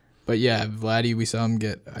 But yeah, Vladdy, we saw him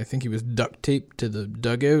I think he was duct taped to the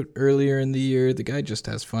dugout earlier in the year. The guy just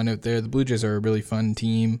has fun out there. The Blue Jays are a really fun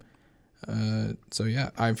team. So yeah,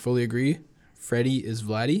 I fully agree. Freddy is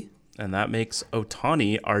Vladdy. And that makes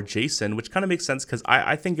Ohtani our Jason, which kind of makes sense because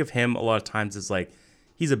I think of him a lot of times as like,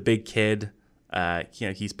 he's a big kid.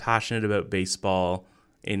 He's passionate about baseball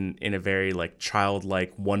in a very like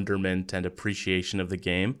childlike wonderment and appreciation of the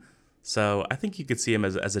game. So I think you could see him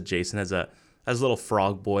as a Jason, as a little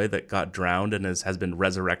frog boy that got drowned and has been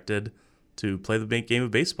resurrected to play the big game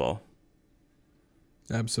of baseball.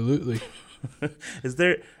 Absolutely. Is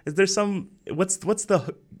there some what's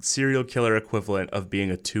the serial killer equivalent of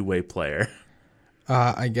being a two-way player?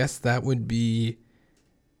 I guess that would be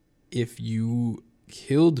if you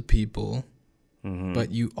killed people,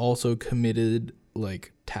 but you also committed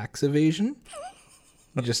like tax evasion.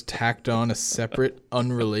 You just tacked on a separate,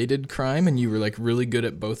 unrelated crime, and you were like really good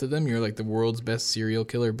at both of them. You're like the world's best serial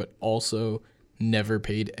killer, but also never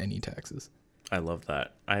paid any taxes. I love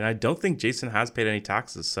that. And I don't think Jason has paid any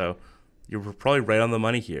taxes, so you're probably right on the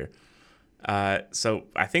money here. So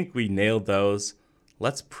I think we nailed those.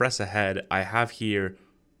 Let's press ahead. I have here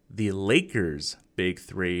the Lakers' big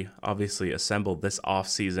three, obviously assembled this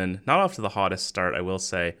offseason. Not off to the hottest start, I will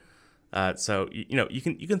say. So you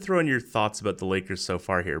can throw in your thoughts about the Lakers so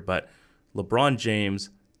far here, but LeBron James,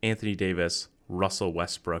 Anthony Davis, Russell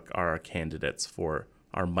Westbrook are our candidates for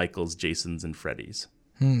our Michaels, Jasons, and Freddys.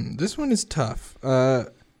 This one is tough.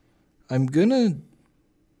 I'm gonna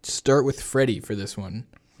start with Freddie for this one.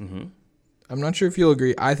 Mm-hmm. I'm not sure if you'll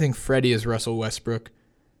agree. I think Freddie is Russell Westbrook.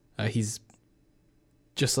 He's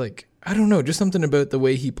just like, I don't know, just something about the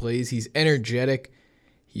way he plays. He's energetic.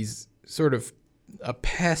 He's sort of a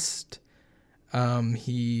pest.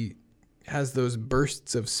 He has those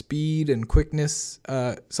bursts of speed and quickness.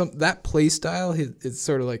 That play style is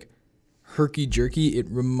sort of like herky-jerky. It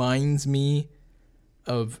reminds me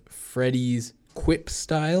of Freddy's quip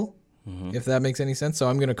style, if that makes any sense. So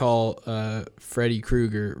I'm going to call Freddy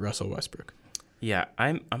Krueger Russell Westbrook. Yeah,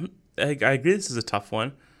 I agree this is a tough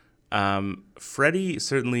one. Freddy,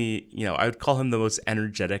 certainly, I would call him the most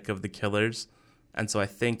energetic of the killers. And so I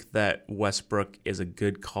think that Westbrook is a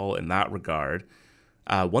good call in that regard.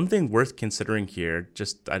 One thing worth considering here,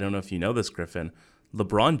 I don't know if you know this, Griffin,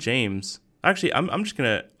 LeBron James, actually,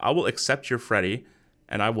 I will accept your Freddy,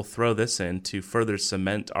 and I will throw this in to further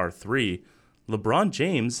cement our three. LeBron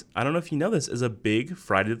James, I don't know if you know this, is a big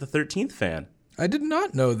Friday the 13th fan. I did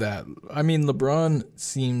not know that. I mean, LeBron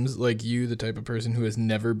seems like you, the type of person who has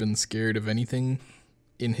never been scared of anything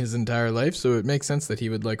in his entire life, so it makes sense that he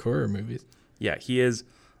would like horror movies. Yeah, he is,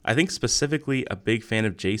 I think, specifically a big fan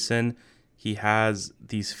of Jason. He has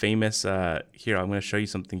these famous, here, I'm going to show you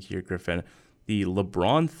something here, Griffin. The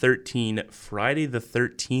LeBron 13 Friday the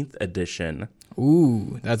 13th edition.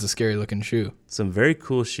 Ooh, that's a scary looking shoe. Some very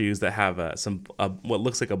cool shoes that have what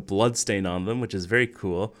looks like a blood stain on them, which is very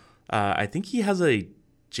cool. I think he has a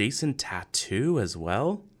Jason tattoo as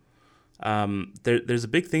well. There's a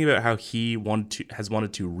big thing about how he has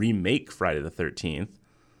wanted to remake Friday the 13th.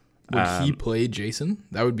 Would he play Jason?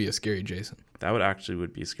 That would be a scary Jason. That would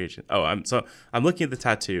be a scary Jason. Oh, I'm looking at the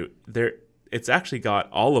tattoo. It's actually got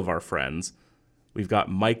all of our friends. We've got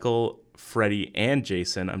Michael, Freddy, and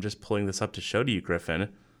Jason. I'm just pulling this up to show to you, Griffin.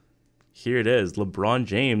 Here it is. LeBron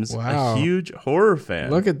James, wow. A huge horror fan.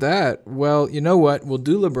 Look at that. Well, you know what? We'll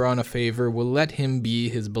do LeBron a favor. We'll let him be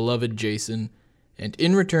his beloved Jason. And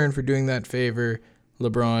in return for doing that favor,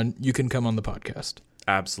 LeBron, you can come on the podcast.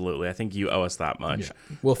 Absolutely. I think you owe us that much.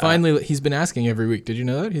 Yeah. Well, finally, he's been asking every week. Did you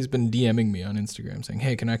know that? He's been DMing me on Instagram saying,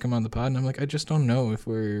 hey, can I come on the pod? And I'm like, I just don't know if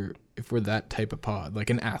we're that type of pod, like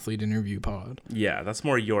an athlete interview pod. Yeah, that's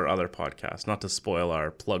more your other podcast, not to spoil our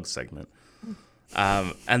plug segment.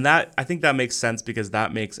 And that, I think that makes sense because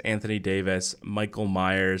that makes Anthony Davis, Michael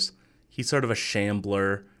Myers, he's sort of a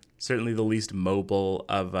shambler, certainly the least mobile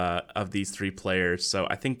of these three players. So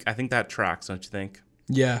I think that tracks, don't you think?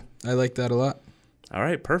 Yeah, I like that a lot. All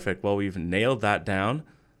right, perfect. Well, we've nailed that down.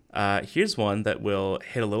 Here's one that will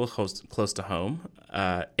hit a little close to home.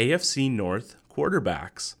 AFC North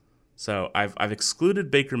quarterbacks. So I've excluded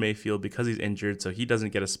Baker Mayfield because he's injured, so he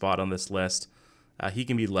doesn't get a spot on this list. He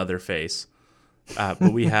can be Leatherface.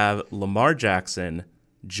 But we have Lamar Jackson,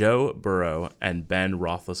 Joe Burrow, and Ben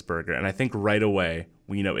Roethlisberger. And I think right away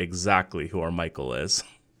we know exactly who our Michael is.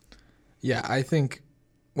 Yeah, I think...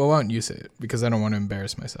 Well, why don't you say it? Because I don't want to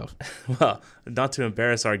embarrass myself. Well, not to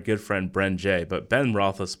embarrass our good friend Bren J, but Ben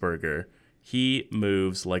Roethlisberger, he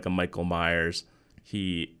moves like a Michael Myers.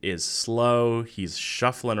 He is slow. He's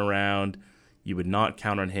shuffling around. You would not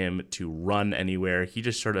count on him to run anywhere. He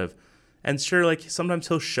just sort of, and sure, like sometimes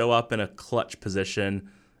he'll show up in a clutch position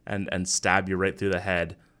and stab you right through the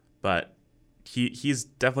head. But he's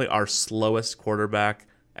definitely our slowest quarterback.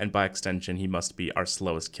 And by extension, he must be our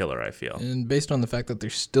slowest killer, I feel. And based on the fact that they're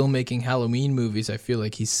still making Halloween movies, I feel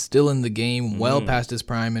like he's still in the game well past his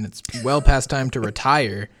prime, and it's well past time to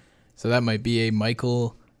retire. So that might be a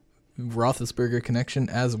Michael Roethlisberger connection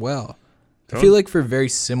as well. I feel like for very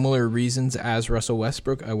similar reasons as Russell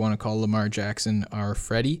Westbrook, I want to call Lamar Jackson our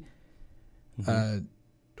Freddy.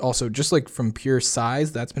 Also, just like from pure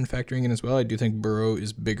size, that's been factoring in as well. I do think Burrow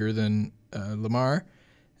is bigger than Lamar.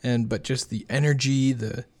 But just the energy,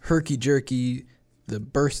 the herky-jerky, the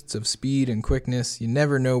bursts of speed and quickness, you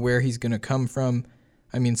never know where he's going to come from.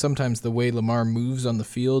 I mean, sometimes the way Lamar moves on the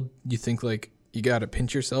field, you think, like, you got to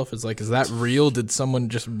pinch yourself. It's like, is that real? Did someone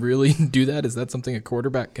just really do that? Is that something a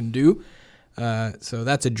quarterback can do? So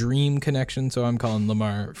that's a dream connection, so I'm calling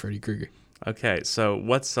Lamar Freddy Krueger. Okay, so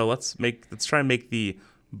let's try and make the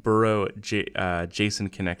Burrow Jason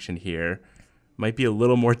connection here. Might be a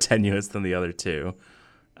little more tenuous than the other two.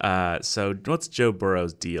 So what's Joe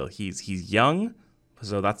Burrow's deal? He's young,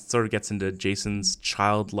 so that sort of gets into Jason's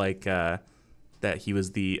childlike that he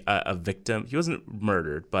was a victim. He wasn't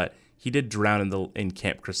murdered, but he did drown in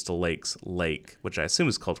Camp Crystal Lake's lake, which I assume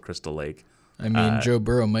is called Crystal Lake. I mean, Joe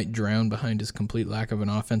Burrow might drown behind his complete lack of an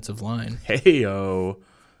offensive line. Hey-o.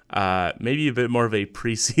 Maybe a bit more of a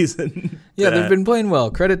preseason. Yeah, they've been playing well.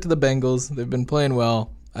 Credit to the Bengals. They've been playing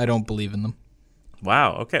well. I don't believe in them.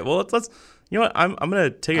 Wow. Okay. Well, let's. You know what? I'm gonna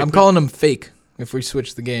take. I'm calling them fake. If we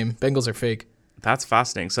switch the game, Bengals are fake. That's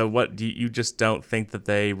fascinating. So, what do you just don't think that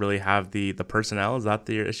they really have the personnel? Is that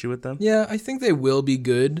the issue with them? Yeah, I think they will be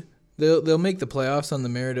good. They'll make the playoffs on the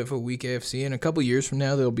merit of a weak AFC. In a couple years from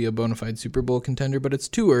now, they'll be a bona fide Super Bowl contender, but it's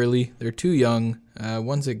too early. They're too young.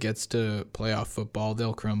 Once it gets to playoff football,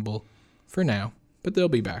 they'll crumble for now, but they'll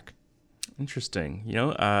be back. Interesting.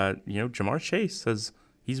 Ja'Marr Chase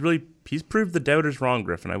he's proved the doubters wrong,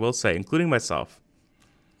 Griffin, I will say, including myself.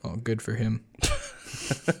 Oh, good for him.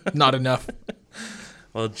 Not enough.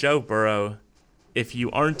 Well, Joe Burrow, if you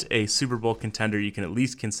aren't a Super Bowl contender, you can at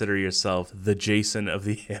least consider yourself the Jason of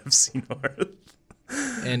the AFC North.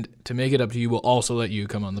 And to make it up to you, we'll also let you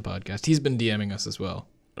come on the podcast. He's been DMing us as well.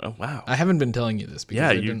 Oh, wow. I haven't been telling you this because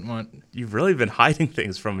I didn't want... You've really been hiding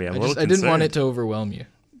things from me. I didn't want it to overwhelm you.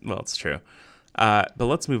 Well, it's true. But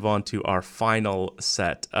let's move on to our final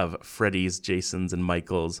set of Freddy's, Jasons, and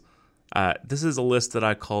Michaels. This is a list that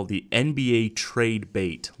I call the NBA trade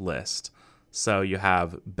bait list. So you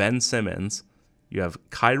have Ben Simmons, you have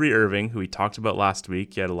Kyrie Irving, who we talked about last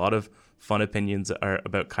week. You had a lot of fun opinions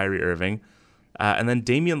about Kyrie Irving. And then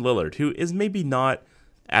Damian Lillard, who is maybe not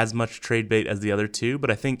as much trade bait as the other two,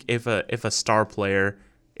 but I think if a star player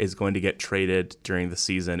is going to get traded during the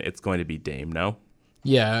season, it's going to be Dame, no?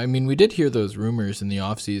 Yeah, I mean, we did hear those rumors in the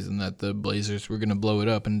offseason that the Blazers were going to blow it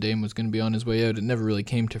up and Dame was going to be on his way out. It never really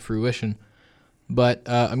came to fruition. But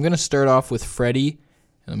I'm going to start off with Freddie,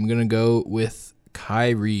 and I'm going to go with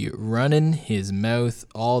Kyrie running his mouth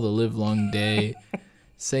all the livelong day,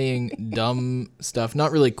 saying dumb stuff.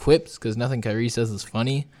 Not really quips, because nothing Kyrie says is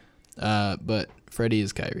funny, but Freddie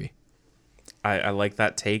is Kyrie. I like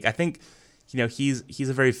that take. I think, he's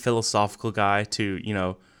a very philosophical guy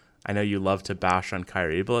to, I know you love to bash on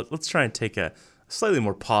Kyrie, but let's try and take a slightly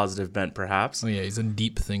more positive bent, perhaps. Oh, yeah, he's a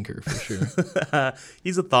deep thinker, for sure.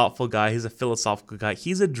 He's a thoughtful guy. He's a philosophical guy.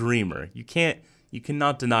 He's a dreamer. You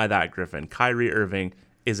cannot deny that, Griffin. Kyrie Irving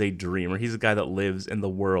is a dreamer. He's a guy that lives in the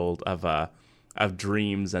world of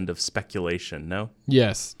dreams and of speculation, no?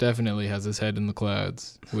 Yes, definitely has his head in the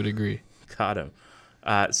clouds. Would agree. Got him.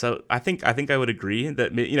 So I think I would agree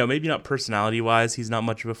that, maybe not personality-wise, he's not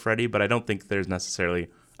much of a Freddie, but I don't think there's necessarily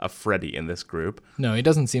a Freddie in this group. No, he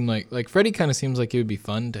doesn't seem like Freddie kind of seems like he would be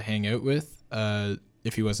fun to hang out with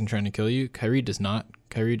if he wasn't trying to kill you. Kyrie does not.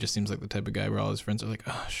 Kyrie just seems like the type of guy where all his friends are like,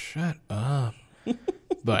 oh, shut up.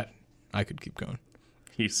 But I could keep going.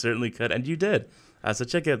 You certainly could, and you did. So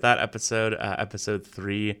check out that episode, episode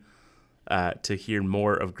 3, to hear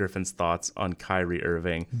more of Griffin's thoughts on Kyrie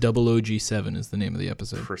Irving. Double OG7 is the name of the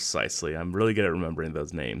episode. Precisely. I'm really good at remembering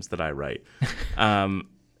those names that I write.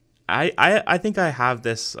 I think I have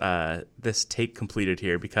this take completed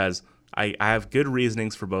here because I have good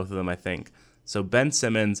reasonings for both of them, I think. So Ben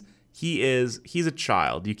Simmons, he's a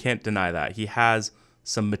child. You can't deny that. He has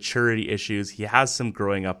some maturity issues. He has some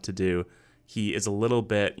growing up to do. He is a little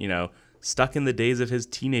bit, stuck in the days of his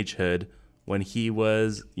teenagehood when he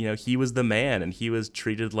was the man and he was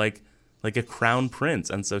treated like a crown prince.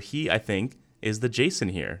 And so he, I think, is the Jason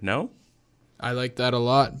here, no? I like that a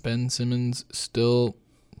lot. Ben Simmons still...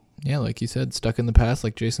 Yeah, like you said, stuck in the past,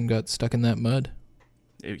 like Jason got stuck in that mud.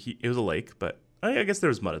 It was a lake, but I guess there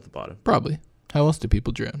was mud at the bottom. Probably. How else do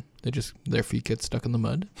people drown? Their feet get stuck in the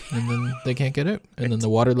mud, and then they can't get out. And then the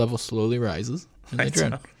water level slowly rises, and they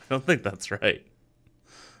drown. I don't think that's right.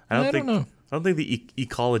 I don't know. I don't think the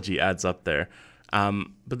ecology adds up there.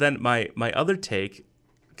 But then my other take,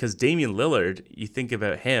 because Damian Lillard, you think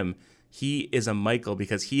about him, he is a Michael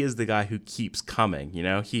because he is the guy who keeps coming.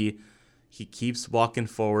 He keeps walking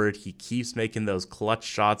forward. He keeps making those clutch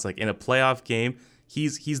shots. Like in a playoff game,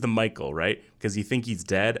 he's the Michael, right? Because you think he's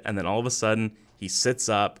dead, and then all of a sudden he sits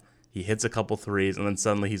up, he hits a couple threes, and then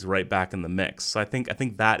suddenly he's right back in the mix. So I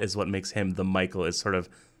think that is what makes him the Michael, is sort of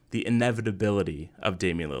the inevitability of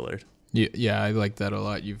Damian Lillard. Yeah, I like that a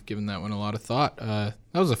lot. You've given that one a lot of thought. That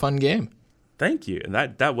was a fun game. Thank you. And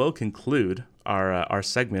that will conclude our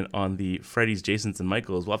segment on the Freddy's, Jasons, and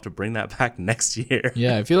Michaels. We'll have to bring that back next year.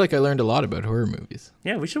 Yeah, I feel like I learned a lot about horror movies.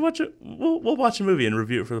 Yeah, we should watch it. We'll watch a movie and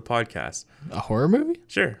review it for the podcast. A horror movie?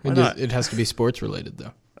 Sure. Why not? It has to be sports related,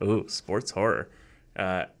 though. Oh, sports horror.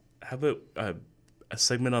 How about a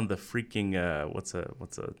segment on the freaking what's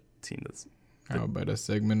a team that's... How about a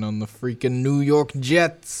segment on the freaking New York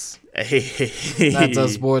Jets? Hey. That's a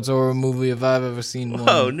sports horror movie if I've ever seen one.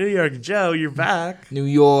 Whoa, New York Joe, you're back. New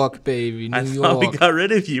York, baby, New York. I thought we got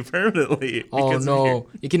rid of you permanently. Oh, no.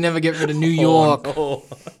 You can never get rid of New York. Oh,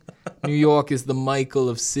 no. New York is the Michael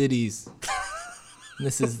of cities.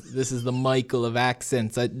 This is the Michael of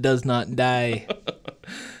accents that does not die.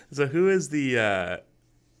 So who is the...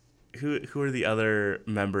 Who are the other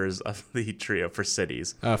members of the trio for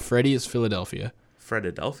cities? Freddie is Philadelphia.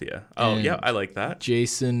 Fredadelphia. Oh, and yeah, I like that.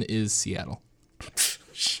 Jason is Seattle.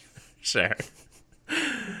 Sure.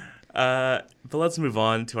 But let's move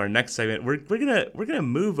on to our next segment. We're gonna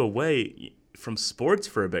move away from sports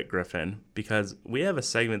for a bit, Griffin, because we have a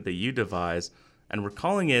segment that you devised, and we're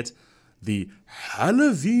calling it the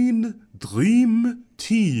Halloween Dream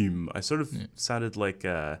Team. I sort of sounded like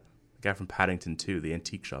a guy from Paddington 2, the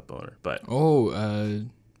antique shop owner, but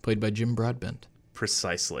played by Jim Broadbent.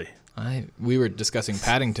 Precisely. We were discussing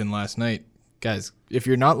Paddington last night, guys. If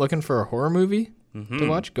you're not looking for a horror movie to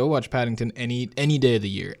watch, go watch Paddington any day of the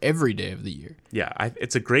year, every day of the year. Yeah,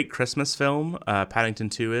 it's a great Christmas film. Paddington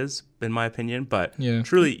 2 is, in my opinion, but yeah.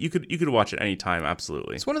 Truly, you could watch it anytime.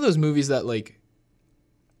 Absolutely, it's one of those movies that like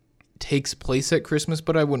takes place at Christmas,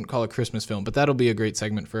 but I wouldn't call it a Christmas film. But that'll be a great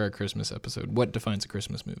segment for our Christmas episode. What defines a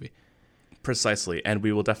Christmas movie? Precisely, and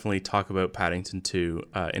we will definitely talk about Paddington 2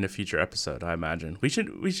 in a future episode, I imagine. We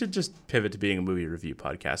should just pivot to being a movie review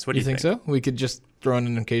podcast. What do you think? So? We could just throw in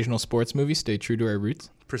an occasional sports movie, stay true to our roots?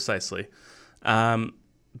 Precisely.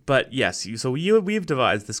 But yes, so we've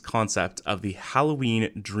devised this concept of the Halloween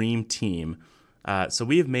Dream Team. So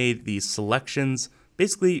we have made these selections,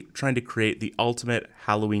 basically trying to create the ultimate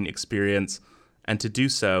Halloween experience. And to do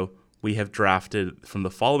so, we have drafted from the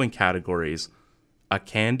following categories: a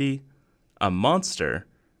candy, a monster,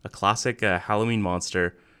 a classic Halloween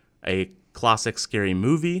monster, a classic scary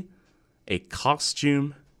movie, a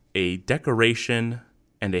costume, a decoration,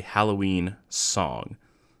 and a Halloween song.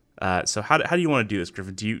 So how do you want to do this,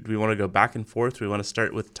 Griffin? Do we want to go back and forth? Do we want to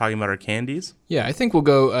start with talking about our candies? Yeah, I think we'll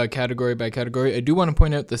go category by category. I do want to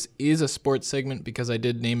point out this is a sports segment because I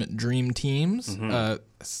did name it Dream Teams,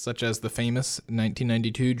 such as the famous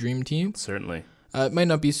 1992 Dream Team. Certainly. It might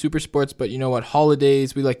not be super sports, but you know what?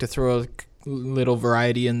 Holidays, we like to throw a little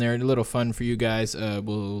variety in there, a little fun for you guys.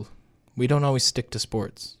 We don't always stick to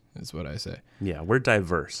sports, is what I say. Yeah, we're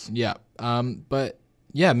diverse. Yeah, but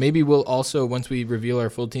yeah, maybe we'll also, once we reveal our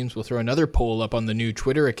full teams, we'll throw another poll up on the new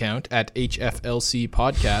Twitter account at HFLC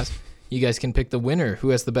Podcast. You guys can pick the winner. Who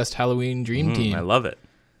has the best Halloween Dream Team? I love it.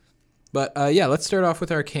 But yeah, let's start off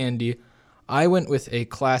with our candy. I went with a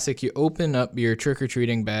classic. You open up your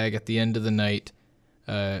trick-or-treating bag at the end of the night.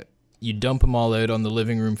 You dump them all out on the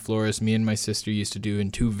living room floor, as me and my sister used to do, in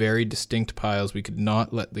two very distinct piles we could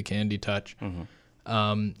not let the candy touch.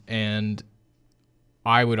 And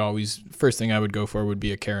I would always, first thing I would go for would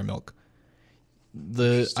be a Caramilk.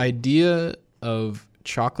 The idea of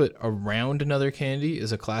chocolate around another candy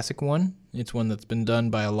is a classic one. It's one that's been done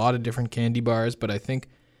by a lot of different candy bars, but I think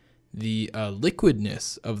the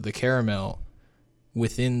liquidness of the caramel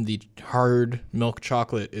within the hard milk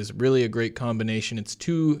chocolate is really a great combination. It's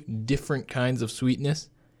two different kinds of sweetness,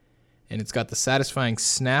 and it's got the satisfying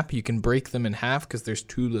snap. You can break them in half because there's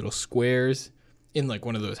two little squares in like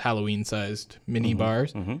one of those Halloween-sized mini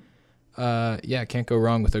bars. Yeah, can't go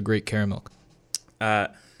wrong with a great Caramilk.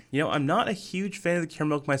 I'm not a huge fan of the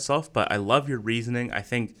Caramilk myself, but I love your reasoning. I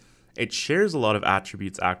think it shares a lot of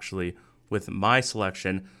attributes, actually, with my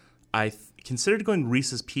selection. I considered going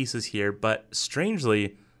Reese's Pieces here, but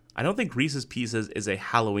strangely, I don't think Reese's Pieces is a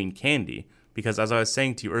Halloween candy, because as I was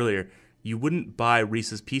saying to you earlier, you wouldn't buy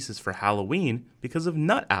Reese's Pieces for Halloween because of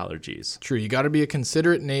nut allergies. True, you got to be a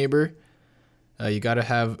considerate neighbor. You got to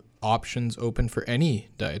have options open for any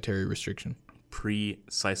dietary restriction.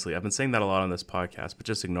 Precisely. I've been saying that a lot on this podcast, but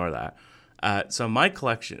just ignore that. So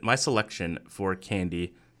my selection for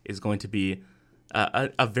candy is going to be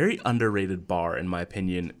a very underrated bar, in my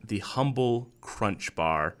opinion, the Humble Crunch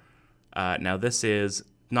Bar. Now, this is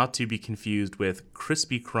not to be confused with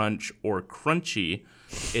Crispy Crunch or Crunchy.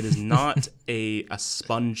 It is not a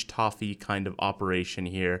sponge toffee kind of operation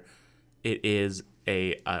here. It is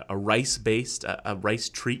a rice-based, a rice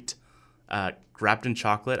treat wrapped in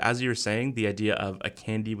chocolate. As you were saying, the idea of a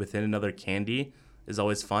candy within another candy is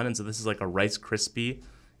always fun. And so this is like a Rice Krispie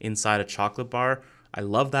inside a chocolate bar. I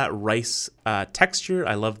love that rice texture.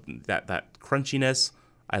 I love that crunchiness.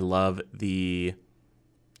 I love the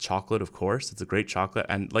chocolate, of course. It's a great chocolate.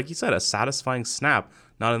 And like you said, a satisfying snap,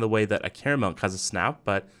 not in the way that a Caramilk has a snap,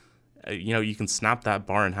 but you can snap that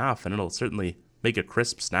bar in half and it'll certainly make a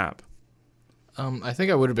crisp snap. I think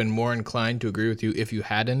I would have been more inclined to agree with you if you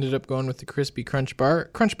had ended up going with the Crispy Crunch Bar.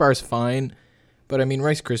 Crunch Bar is fine, but I mean,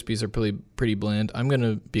 Rice Krispies are pretty bland. I'm going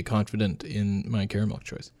to be confident in my Caramilk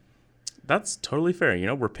choice. That's totally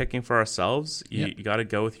fair. We're picking for ourselves. You got to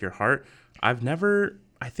go with your heart. I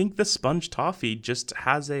think the sponge toffee just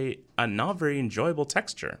has a not very enjoyable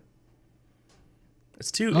texture.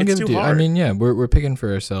 It's too hard. I mean, yeah, we're picking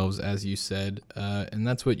for ourselves, as you said, and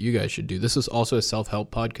that's what you guys should do. This is also a self-help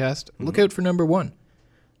podcast. Look out for number 1.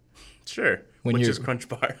 Sure, which is Crunch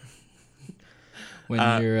Bar.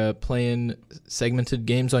 When you're playing segmented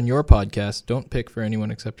games on your podcast, don't pick for anyone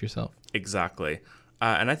except yourself. Exactly.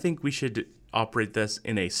 And I think we should operate this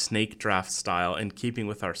in a snake draft style in keeping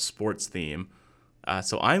with our sports theme.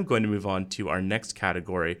 So I'm going to move on to our next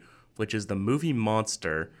category, which is the movie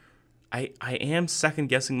monster. I am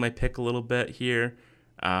second-guessing my pick a little bit here.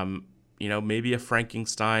 Maybe a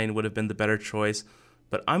Frankenstein would have been the better choice,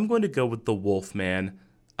 but I'm going to go with the Wolfman.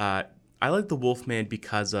 I like the Wolfman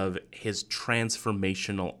because of his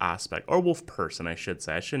transformational aspect, or wolf person, I should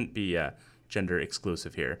say. I shouldn't be gender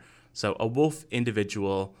exclusive here. So a wolf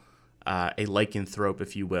individual, a lycanthrope,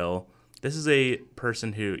 if you will. This is a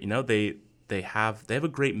person who, they have a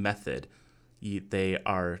great method. They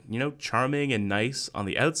are, charming and nice on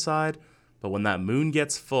the outside, but when that moon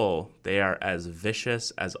gets full, they are as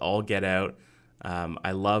vicious as all get out.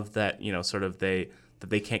 I love that, that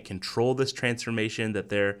they can't control this transformation, that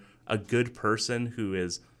they're a good person who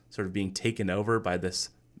is sort of being taken over by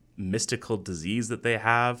this mystical disease that they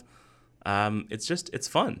have. It's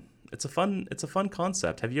fun. It's a fun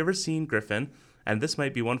concept. Have you ever seen, Griffin, and this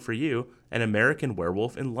might be one for you, An American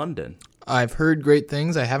Werewolf in London? I've heard great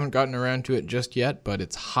things. I haven't gotten around to it just yet, but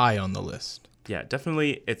it's high on the list. Yeah,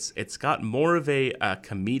 definitely. It's got more of a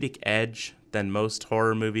comedic edge than most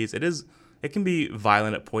horror movies. It can be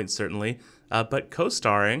violent at points, certainly, but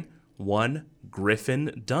co-starring one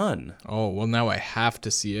Griffin Dunne. Oh, well, now I have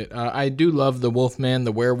to see it. I do love the Wolfman,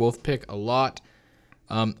 the werewolf pick a lot.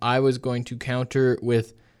 I was going to counter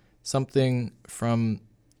with something from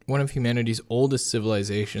one of humanity's oldest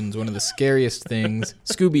civilizations, one of the scariest things.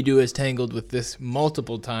 Scooby-Doo has tangled with this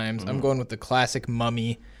multiple times. I'm going with the classic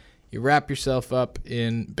Mummy. You wrap yourself up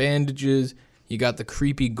in bandages. You got the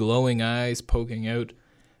creepy glowing eyes poking out.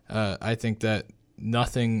 I think that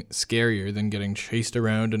nothing scarier than getting chased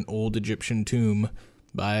around an old Egyptian tomb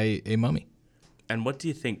by a mummy. And what do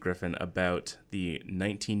you think, Griffin, about the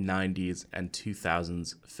 1990s and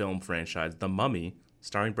 2000s film franchise, The Mummy,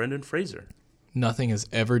 starring Brendan Fraser? Nothing has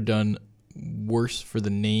ever done worse for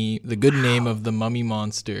the good name of the mummy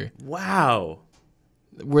monster. Wow.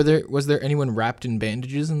 Was there anyone wrapped in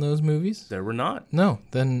bandages in those movies? There were not. No.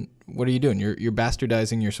 Then what are you doing? You're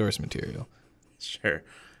bastardizing your source material. Sure.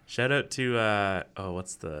 Shout out to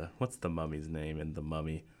what's the mummy's name in The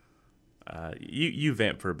Mummy? You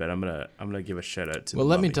vamp for a bit. I'm gonna give a shout out to. Well,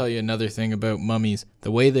 let me tell you another thing about mummies.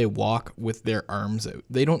 The way they walk with their arms out,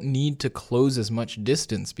 they don't need to close as much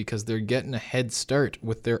distance because they're getting a head start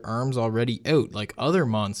with their arms already out. Like other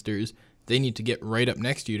monsters, they need to get right up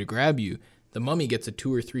next to you to grab you. The mummy gets a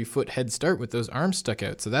 2 or 3 foot head start with those arms stuck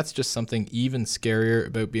out. So that's just something even scarier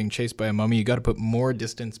about being chased by a mummy. You got to put more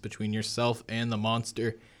distance between yourself and the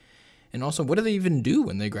monster. And also, what do they even do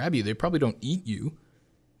when they grab you? They probably don't eat you.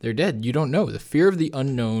 They're dead. You don't know. The fear of the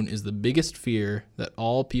unknown is the biggest fear that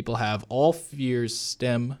all people have. All fears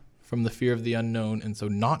stem from the fear of the unknown. And so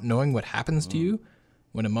not knowing what happens to you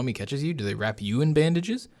when a mummy catches you, do they wrap you in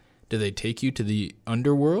bandages? Do they take you to the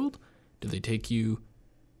underworld? Do they take you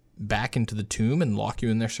back into the tomb and lock you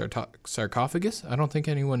in their sarcophagus? I don't think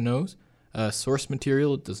anyone knows. Source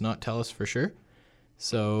material does not tell us for sure.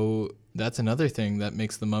 So that's another thing that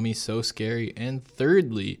makes the mummy so scary. And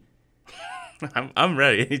thirdly, I'm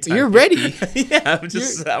ready. Anytime. You're ready? Yeah,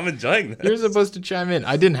 I'm enjoying this. You're supposed to chime in.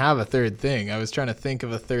 I didn't have a third thing. I was trying to think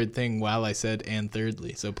of a third thing while I said and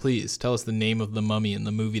thirdly. So please tell us the name of the mummy in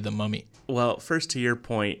the movie The Mummy. Well, first to your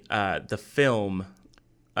point, the film,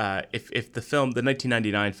 if the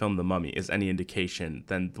 1999 film The Mummy is any indication,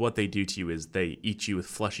 then what they do to you is they eat you with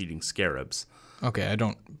flesh-eating scarabs. Okay,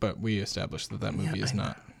 but we established that movie is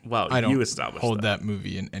not. Well, I don't you established hold that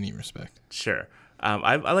movie in any respect. Sure.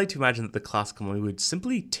 I like to imagine that the classical movie would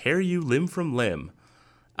simply tear you limb from limb.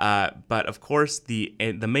 But of course, the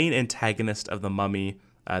main antagonist of The Mummy,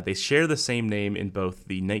 they share the same name in both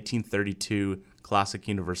the 1932 classic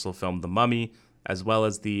Universal film The Mummy, as well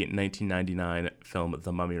as the 1999 film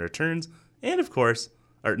The Mummy Returns, and of course,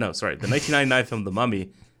 the 1999 film The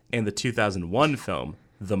Mummy and the 2001 film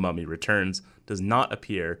The Mummy Returns does not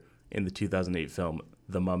appear in the 2008 film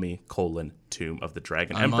The Mummy, Tomb of the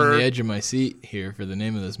Dragon Emperor. I'm on the edge of my seat here for the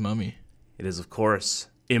name of this mummy. It is, of course,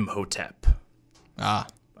 Imhotep. Ah.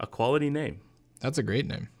 A quality name. That's a great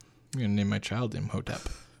name. I'm going to name my child Imhotep.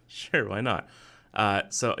 Sure, why not?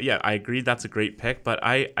 So, yeah, I agree that's a great pick, but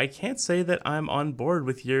I can't say that I'm on board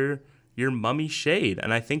with your mummy shade.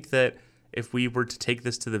 And I think that if we were to take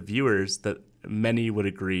this to the viewers, that many would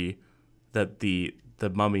agree that the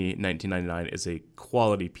Mummy 1999 is a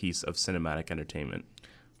quality piece of cinematic entertainment.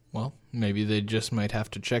 Well, maybe they just might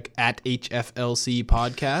have to check at HFLC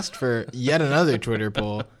podcast for yet another Twitter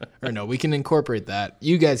poll. Or no, we can incorporate that.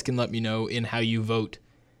 You guys can let me know in how you vote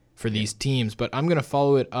for these teams. But I'm going to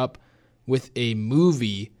follow it up with a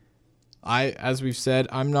movie. As we've said,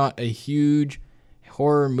 I'm not a huge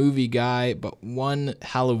horror movie guy, but one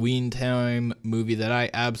Halloween Time movie that I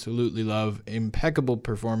absolutely love. Impeccable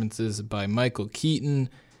performances by Michael Keaton,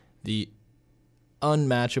 the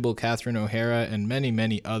unmatchable Catherine O'Hara, and many,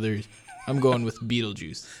 many others. I'm going with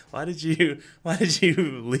Beetlejuice. Why did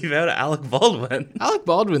you leave out Alec Baldwin? Alec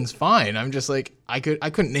Baldwin's fine. I'm just like, I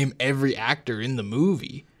couldn't name every actor in the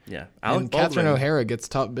movie. Yeah, Alec Baldwin. Catherine O'Hara gets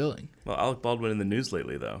top billing. Well, Alec Baldwin in the news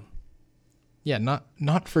lately, though. Yeah,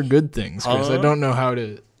 not for good things, Chris. I don't know how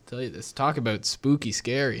to tell you this. Talk about spooky,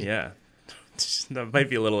 scary. Yeah, that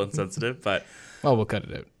might be a little insensitive, but well, we'll cut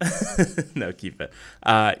it out. No, keep it.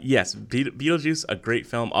 Yes, Beetlejuice, a great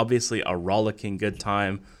film. Obviously, a rollicking good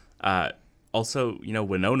time. Also,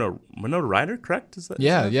 Winona Ryder, correct? Is that?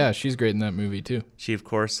 Yeah, she's great in that movie too. She, of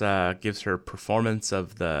course, gives her performance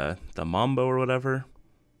of the Mambo or whatever.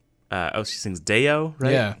 She sings Deo,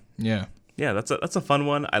 right? Yeah. Yeah, that's a fun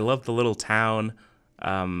one. I love the little town.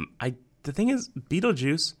 The thing is,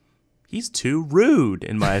 Beetlejuice, he's too rude,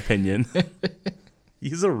 in my opinion.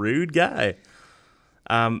 He's a rude guy.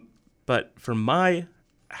 But for my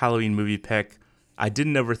Halloween movie pick, I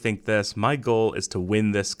didn't overthink this. My goal is to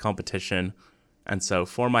win this competition. And so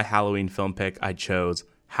for my Halloween film pick, I chose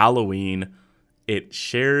Halloween. It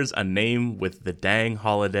shares a name with the dang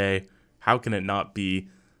holiday. How can it not be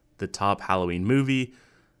the top Halloween movie?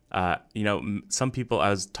 Some people, I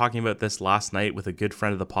was talking about this last night with a good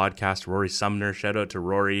friend of the podcast, Rory Sumner. Shout out to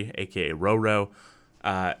Rory, aka Roro.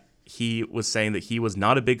 He was saying that he was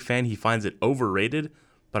not a big fan. He finds it overrated,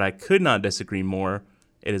 but I could not disagree more.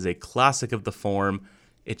 It is a classic of the form.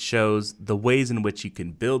 It shows the ways in which you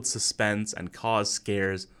can build suspense and cause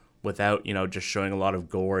scares without, just showing a lot of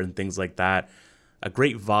gore and things like that. A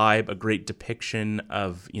great vibe, a great depiction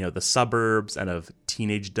of, the suburbs and of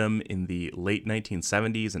teenagedom in the late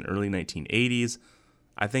 1970s and early 1980s.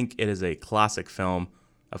 I think it is a classic film.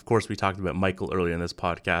 Of course, we talked about Michael earlier in this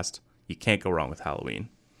podcast. You can't go wrong with Halloween.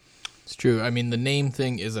 It's true. I mean, the name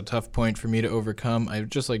thing is a tough point for me to overcome.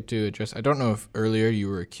 I'd just like to address, I don't know if earlier you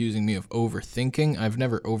were accusing me of overthinking. I've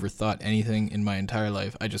never overthought anything in my entire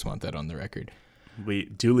life. I just want that on the record. We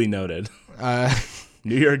duly noted.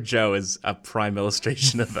 New York Joe is a prime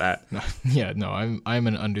illustration of that. I'm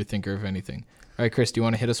an underthinker of anything. All right, Chris, do you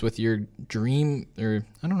want to hit us with your dream, or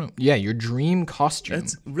I don't know, your dream costume?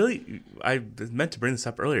 It's really, I meant to bring this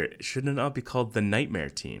up earlier. Shouldn't it not be called the Nightmare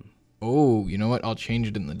Team? Oh, you know what? I'll change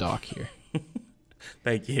it in the doc here.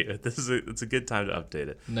 Thank you. It's a good time to update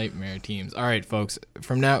it. Nightmare Teams. All right, folks.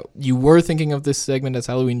 From now, you were thinking of this segment as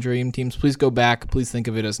Halloween Dream Teams. Please go back. Please think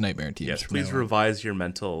of it as Nightmare Teams. Yes, please revise your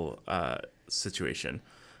mental situation.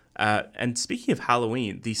 And speaking of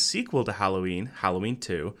Halloween, the sequel to Halloween, Halloween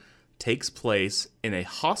 2, takes place in a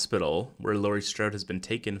hospital where Laurie Strode has been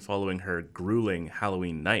taken following her grueling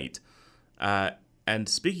Halloween night. And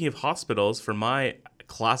speaking of hospitals, for my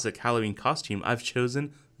classic Halloween costume, I've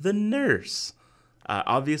chosen the nurse.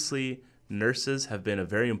 Obviously, nurses have been a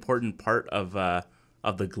very important part of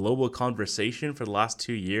the global conversation for the last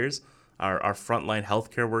 2 years. Our frontline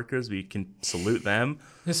healthcare workers, we can salute them.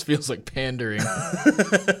 This feels like pandering.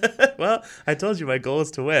 Well, I told you my goal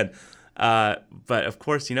is to win. But of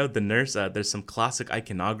course, the nurse, there's some classic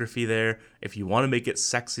iconography there. If you want to make it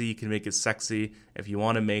sexy, you can make it sexy. If you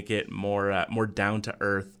want to make it more down to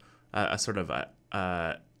earth, a sort of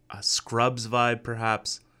a Scrubs vibe,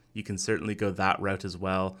 perhaps, you can certainly go that route as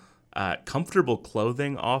well. Comfortable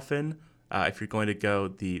clothing often, if you're going to go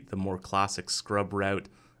the more classic scrub route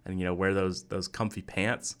and wear those comfy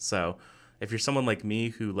pants. So if you're someone like me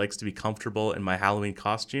who likes to be comfortable in my Halloween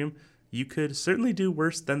costume, you could certainly do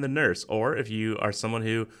worse than the nurse. Or if you are someone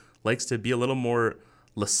who likes to be a little more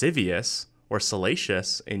lascivious or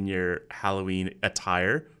salacious in your Halloween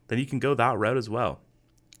attire, then you can go that route as well.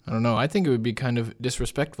 I don't know. I think it would be kind of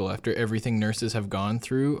disrespectful after everything nurses have gone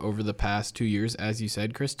through over the past 2 years, as you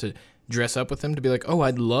said, Chris, to dress up with them, to be like, oh,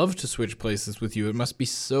 I'd love to switch places with you. It must be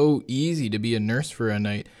so easy to be a nurse for a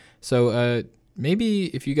night. So maybe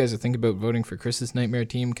if you guys are thinking about voting for Chris's Nightmare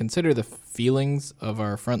Team, consider the feelings of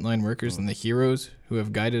our frontline workers and the heroes who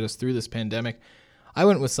have guided us through this pandemic. I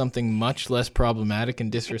went with something much less problematic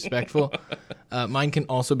and disrespectful. Mine can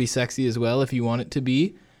also be sexy as well if you want it to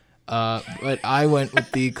be. But I went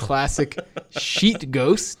with the classic sheet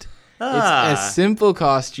ghost. It's a simple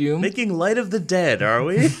costume. Making light of the dead, are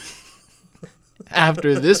we?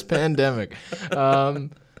 After this pandemic. Of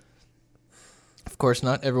course,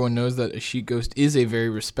 not everyone knows that a sheet ghost is a very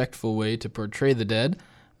respectful way to portray the dead.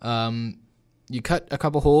 You cut a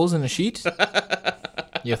couple holes in a sheet.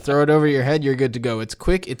 You throw it over your head. You're good to go. It's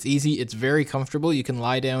quick. It's easy. It's very comfortable. You can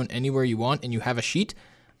lie down anywhere you want, and you have a sheet.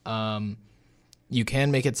 You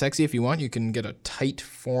can make it sexy if you want. You can get a tight,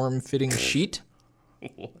 form-fitting sheet.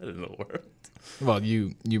 What in the world? Well,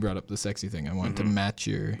 you brought up the sexy thing. I wanted to match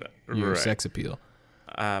your Right. sex appeal.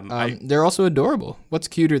 They're also adorable. What's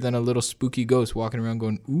cuter than a little spooky ghost walking around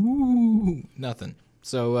going, ooh, nothing.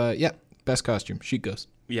 So, best costume, Sheet Ghost.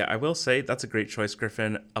 Yeah, I will say that's a great choice,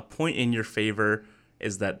 Griffin. A point in your favor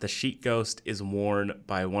is that the Sheet Ghost is worn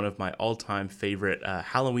by one of my all-time favorite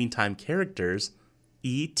Halloween time characters,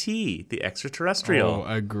 E.T., the extraterrestrial. Oh,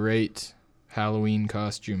 a great Halloween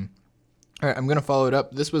costume. All right, I'm going to follow it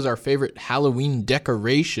up. This was our favorite Halloween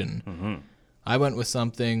decoration. Mm-hmm. I went with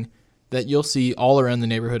something that you'll see all around the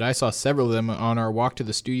neighborhood. I saw several of them on our walk to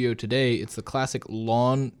the studio today. It's the classic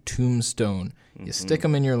lawn tombstone. You stick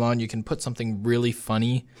them in your lawn. You can put something really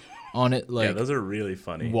funny on it, like yeah, those are really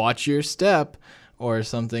funny. Watch your step or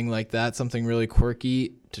something like that, something really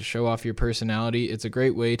quirky to show off your personality. It's a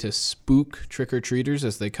great way to spook trick-or-treaters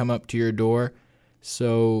as they come up to your door.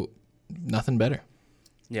 So nothing better.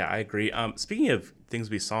 Yeah, I agree. Speaking of things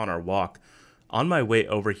we saw on our walk, on my way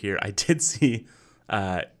over here, I did see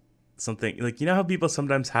something, like, you know how people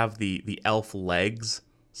sometimes have the elf legs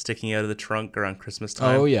sticking out of the trunk around Christmas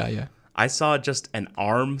time? Oh, yeah. I saw just an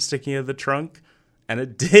arm sticking out of the trunk, and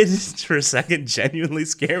it did, for a second, genuinely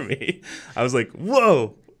scare me. I was like,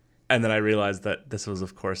 whoa! And then I realized that this was,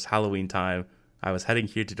 of course, Halloween time. I was heading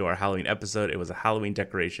here to do our Halloween episode. It was a Halloween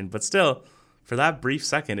decoration, but still, for that brief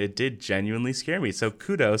second, it did genuinely scare me. So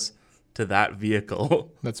kudos to that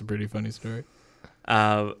vehicle. That's a pretty funny story.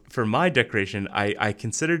 For my decoration, I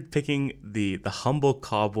considered picking the humble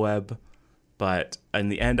cobweb, but in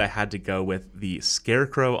the end, I had to go with the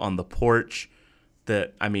scarecrow on the porch.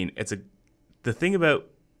 The thing about,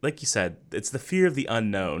 like you said, it's the fear of the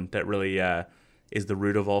unknown that really is the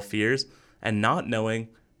root of all fears, and not knowing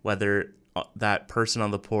whether that person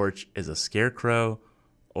on the porch is a scarecrow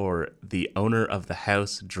or the owner of the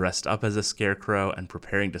house dressed up as a scarecrow and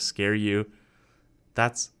preparing to scare you.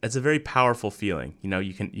 It's a very powerful feeling. You know,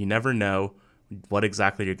 you never know what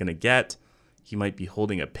exactly you're going to get. He might be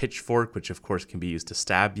holding a pitchfork, which of course can be used to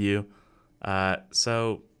stab you.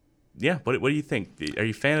 So yeah, what do you think? Are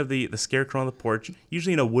you a fan of the scarecrow on the porch?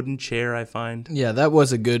 Usually in a wooden chair, I find. Yeah, that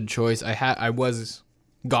was a good choice. I was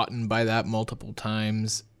gotten by that multiple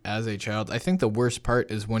times as a child. I think the worst part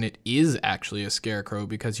is when it is actually a scarecrow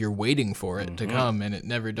because you're waiting for it to come and it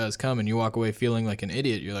never does come, and you walk away feeling like an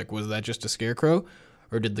idiot. You're like, was that just a scarecrow?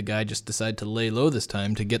 Or did the guy just decide to lay low this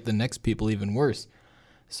time to get the next people even worse?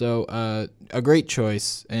 So a great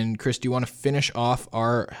choice. And Chris, do you want to finish off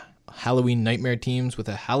our Halloween nightmare teams with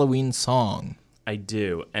a Halloween song? I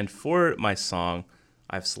do. And for my song,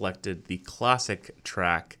 I've selected the classic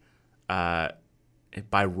track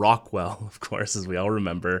by Rockwell, of course, as we all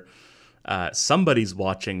remember. Somebody's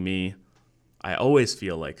Watching Me. I always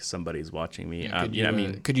feel like somebody's watching me.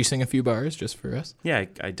 Could you sing a few bars just for us? Yeah,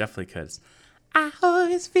 I definitely could. I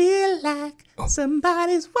always feel like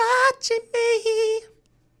somebody's watching me,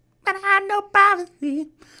 but I know privacy.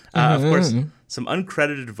 Of course, some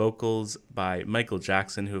uncredited vocals by Michael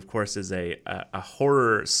Jackson, who of course is a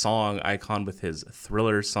horror song icon with his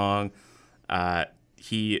Thriller song.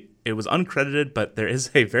 It was uncredited, but there is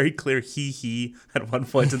a very clear he at one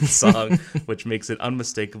point in the song, which makes it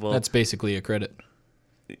unmistakable. That's basically a credit.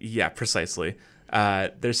 Yeah, precisely.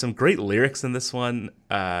 There's some great lyrics in this one.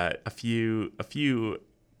 A few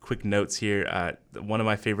quick notes here. One of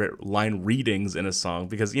my favorite line readings in a song,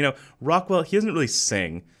 because, you know, Rockwell, he doesn't really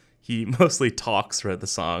sing. He mostly talks throughout the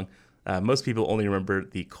song. Most people only remember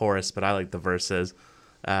the chorus, but I like the verses.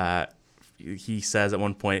 He says at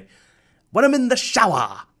one point, "When I'm in the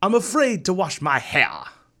shower, I'm afraid to wash my hair."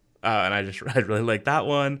 And I really like that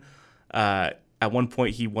one. At one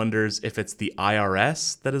point, he wonders if it's the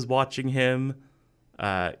IRS that is watching him.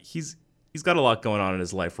 He's got a lot going on in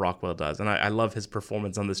his life, Rockwell does, and I love his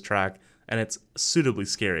performance on this track, and it's suitably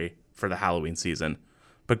scary for the Halloween season.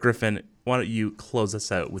 But Griffin, why don't you close us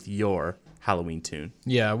out with your Halloween tune?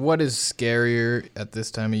 Yeah, what is scarier at this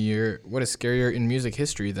time of year? What is scarier in music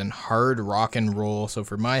history than hard rock and roll? So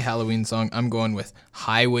for my Halloween song, I'm going with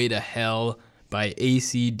Highway to Hell by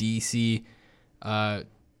AC/DC.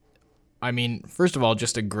 First of all,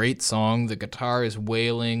 just a great song. The guitar is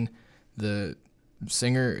wailing. The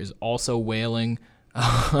singer is also wailing.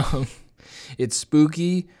 It's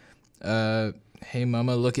spooky. Hey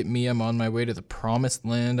mama, look at me. I'm on my way to the promised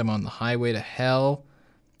land. I'm on the highway to hell.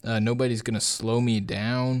 Nobody's going to slow me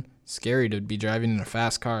down. Scary to be driving in a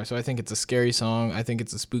fast car. So I think it's a scary song. I think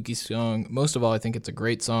it's a spooky song. Most of all, I think it's a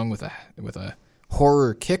great song with a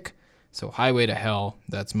horror kick. So Highway to Hell,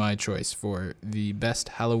 that's my choice for the best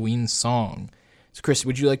Halloween song. So Chris,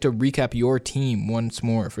 would you like to recap your team once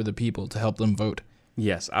more for the people to help them vote?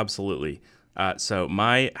 Yes, absolutely. So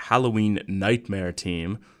my Halloween nightmare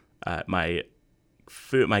team, my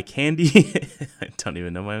candy, I don't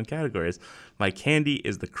even know my own categories. My candy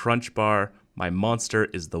is the Crunch Bar. My monster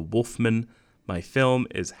is the Wolfman. My film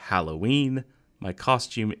is Halloween. My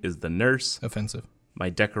costume is the Nurse. Offensive. My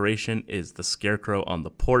decoration is the Scarecrow on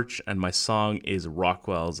the porch. And my song is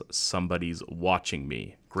Rockwell's Somebody's Watching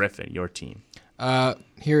Me. Griffin, your team.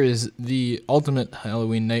 Here is the ultimate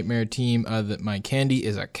Halloween nightmare team. That my candy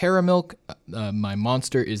is a Caramilk. My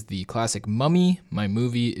monster is the classic Mummy. My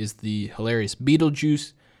movie is the hilarious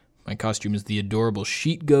Beetlejuice. My costume is the adorable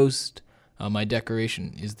Sheet Ghost. My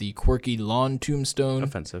decoration is the quirky Lawn Tombstone.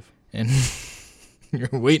 Offensive. And you're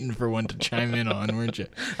waiting for one to chime in on, weren't you?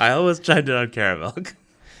 I always chimed in on Caramilk.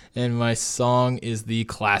 And my song is the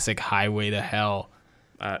classic Highway to Hell.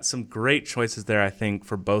 Some great choices there, I think,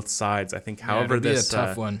 for both sides. I think, however this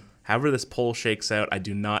tough one. However this poll shakes out, I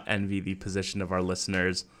do not envy the position of our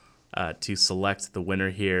listeners to select the winner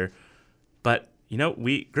here. But you know,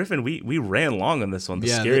 Griffin, we ran long on this one. The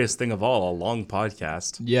scariest thing of all, a long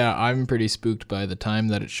podcast. Yeah, I'm pretty spooked by the time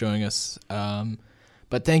that it's showing us.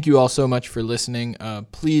 But thank you all so much for listening.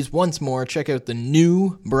 Please, once more, check out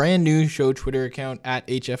the brand new show Twitter account at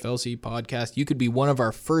HFLC Podcast. You could be one of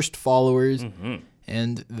our first followers,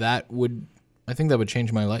 and I think that would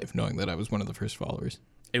change my life, knowing that I was one of the first followers.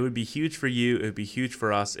 It would be huge for you. It would be huge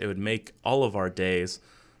for us. It would make all of our days.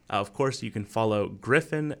 Of course, you can follow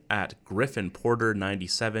Griffin at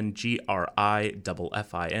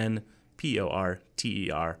GriffinPorter97,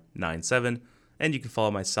 GriffinPorter97, and you can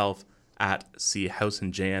follow myself at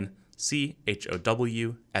CHowsonJan,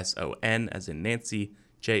 CHOWSON, as in Nancy,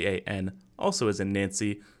 JAN, also as in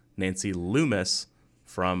Nancy Loomis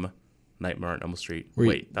from Nightmare on Elm Street.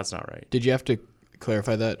 Wait, that's not right. Did you have to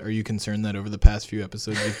clarify that? Are you concerned that over the past few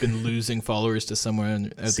episodes you've been losing followers to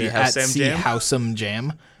someone out there at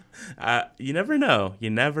CHowsonJam? You never know.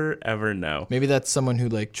 You never ever know. Maybe that's someone who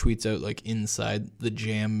like tweets out like inside the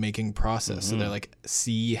jam making process. So they're like,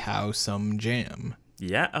 see how some jam.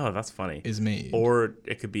 Yeah. Oh, that's funny. Is made. Or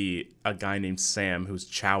it could be a guy named Sam who's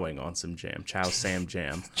chowing on some jam. Chow Sam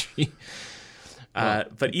Jam.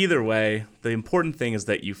 But either way, the important thing is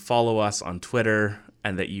that you follow us on Twitter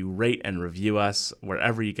and that you rate and review us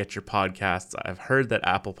wherever you get your podcasts. I've heard that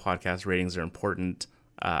Apple Podcast ratings are important.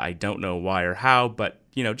 I don't know why or how, but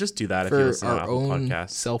just do that if you listen to Apple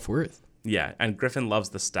Podcasts. Self-worth. Yeah, and Griffin loves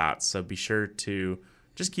the stats, so be sure to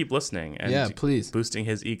just keep listening and please. Boosting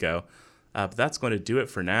his ego. But that's going to do it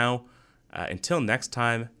for now. Until next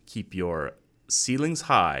time, keep your ceilings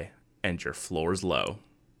high and your floors low.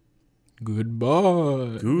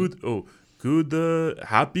 Goodbye.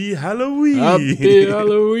 Happy Halloween. Happy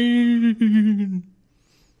Halloween.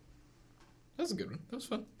 That was a good one. That was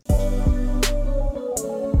fun.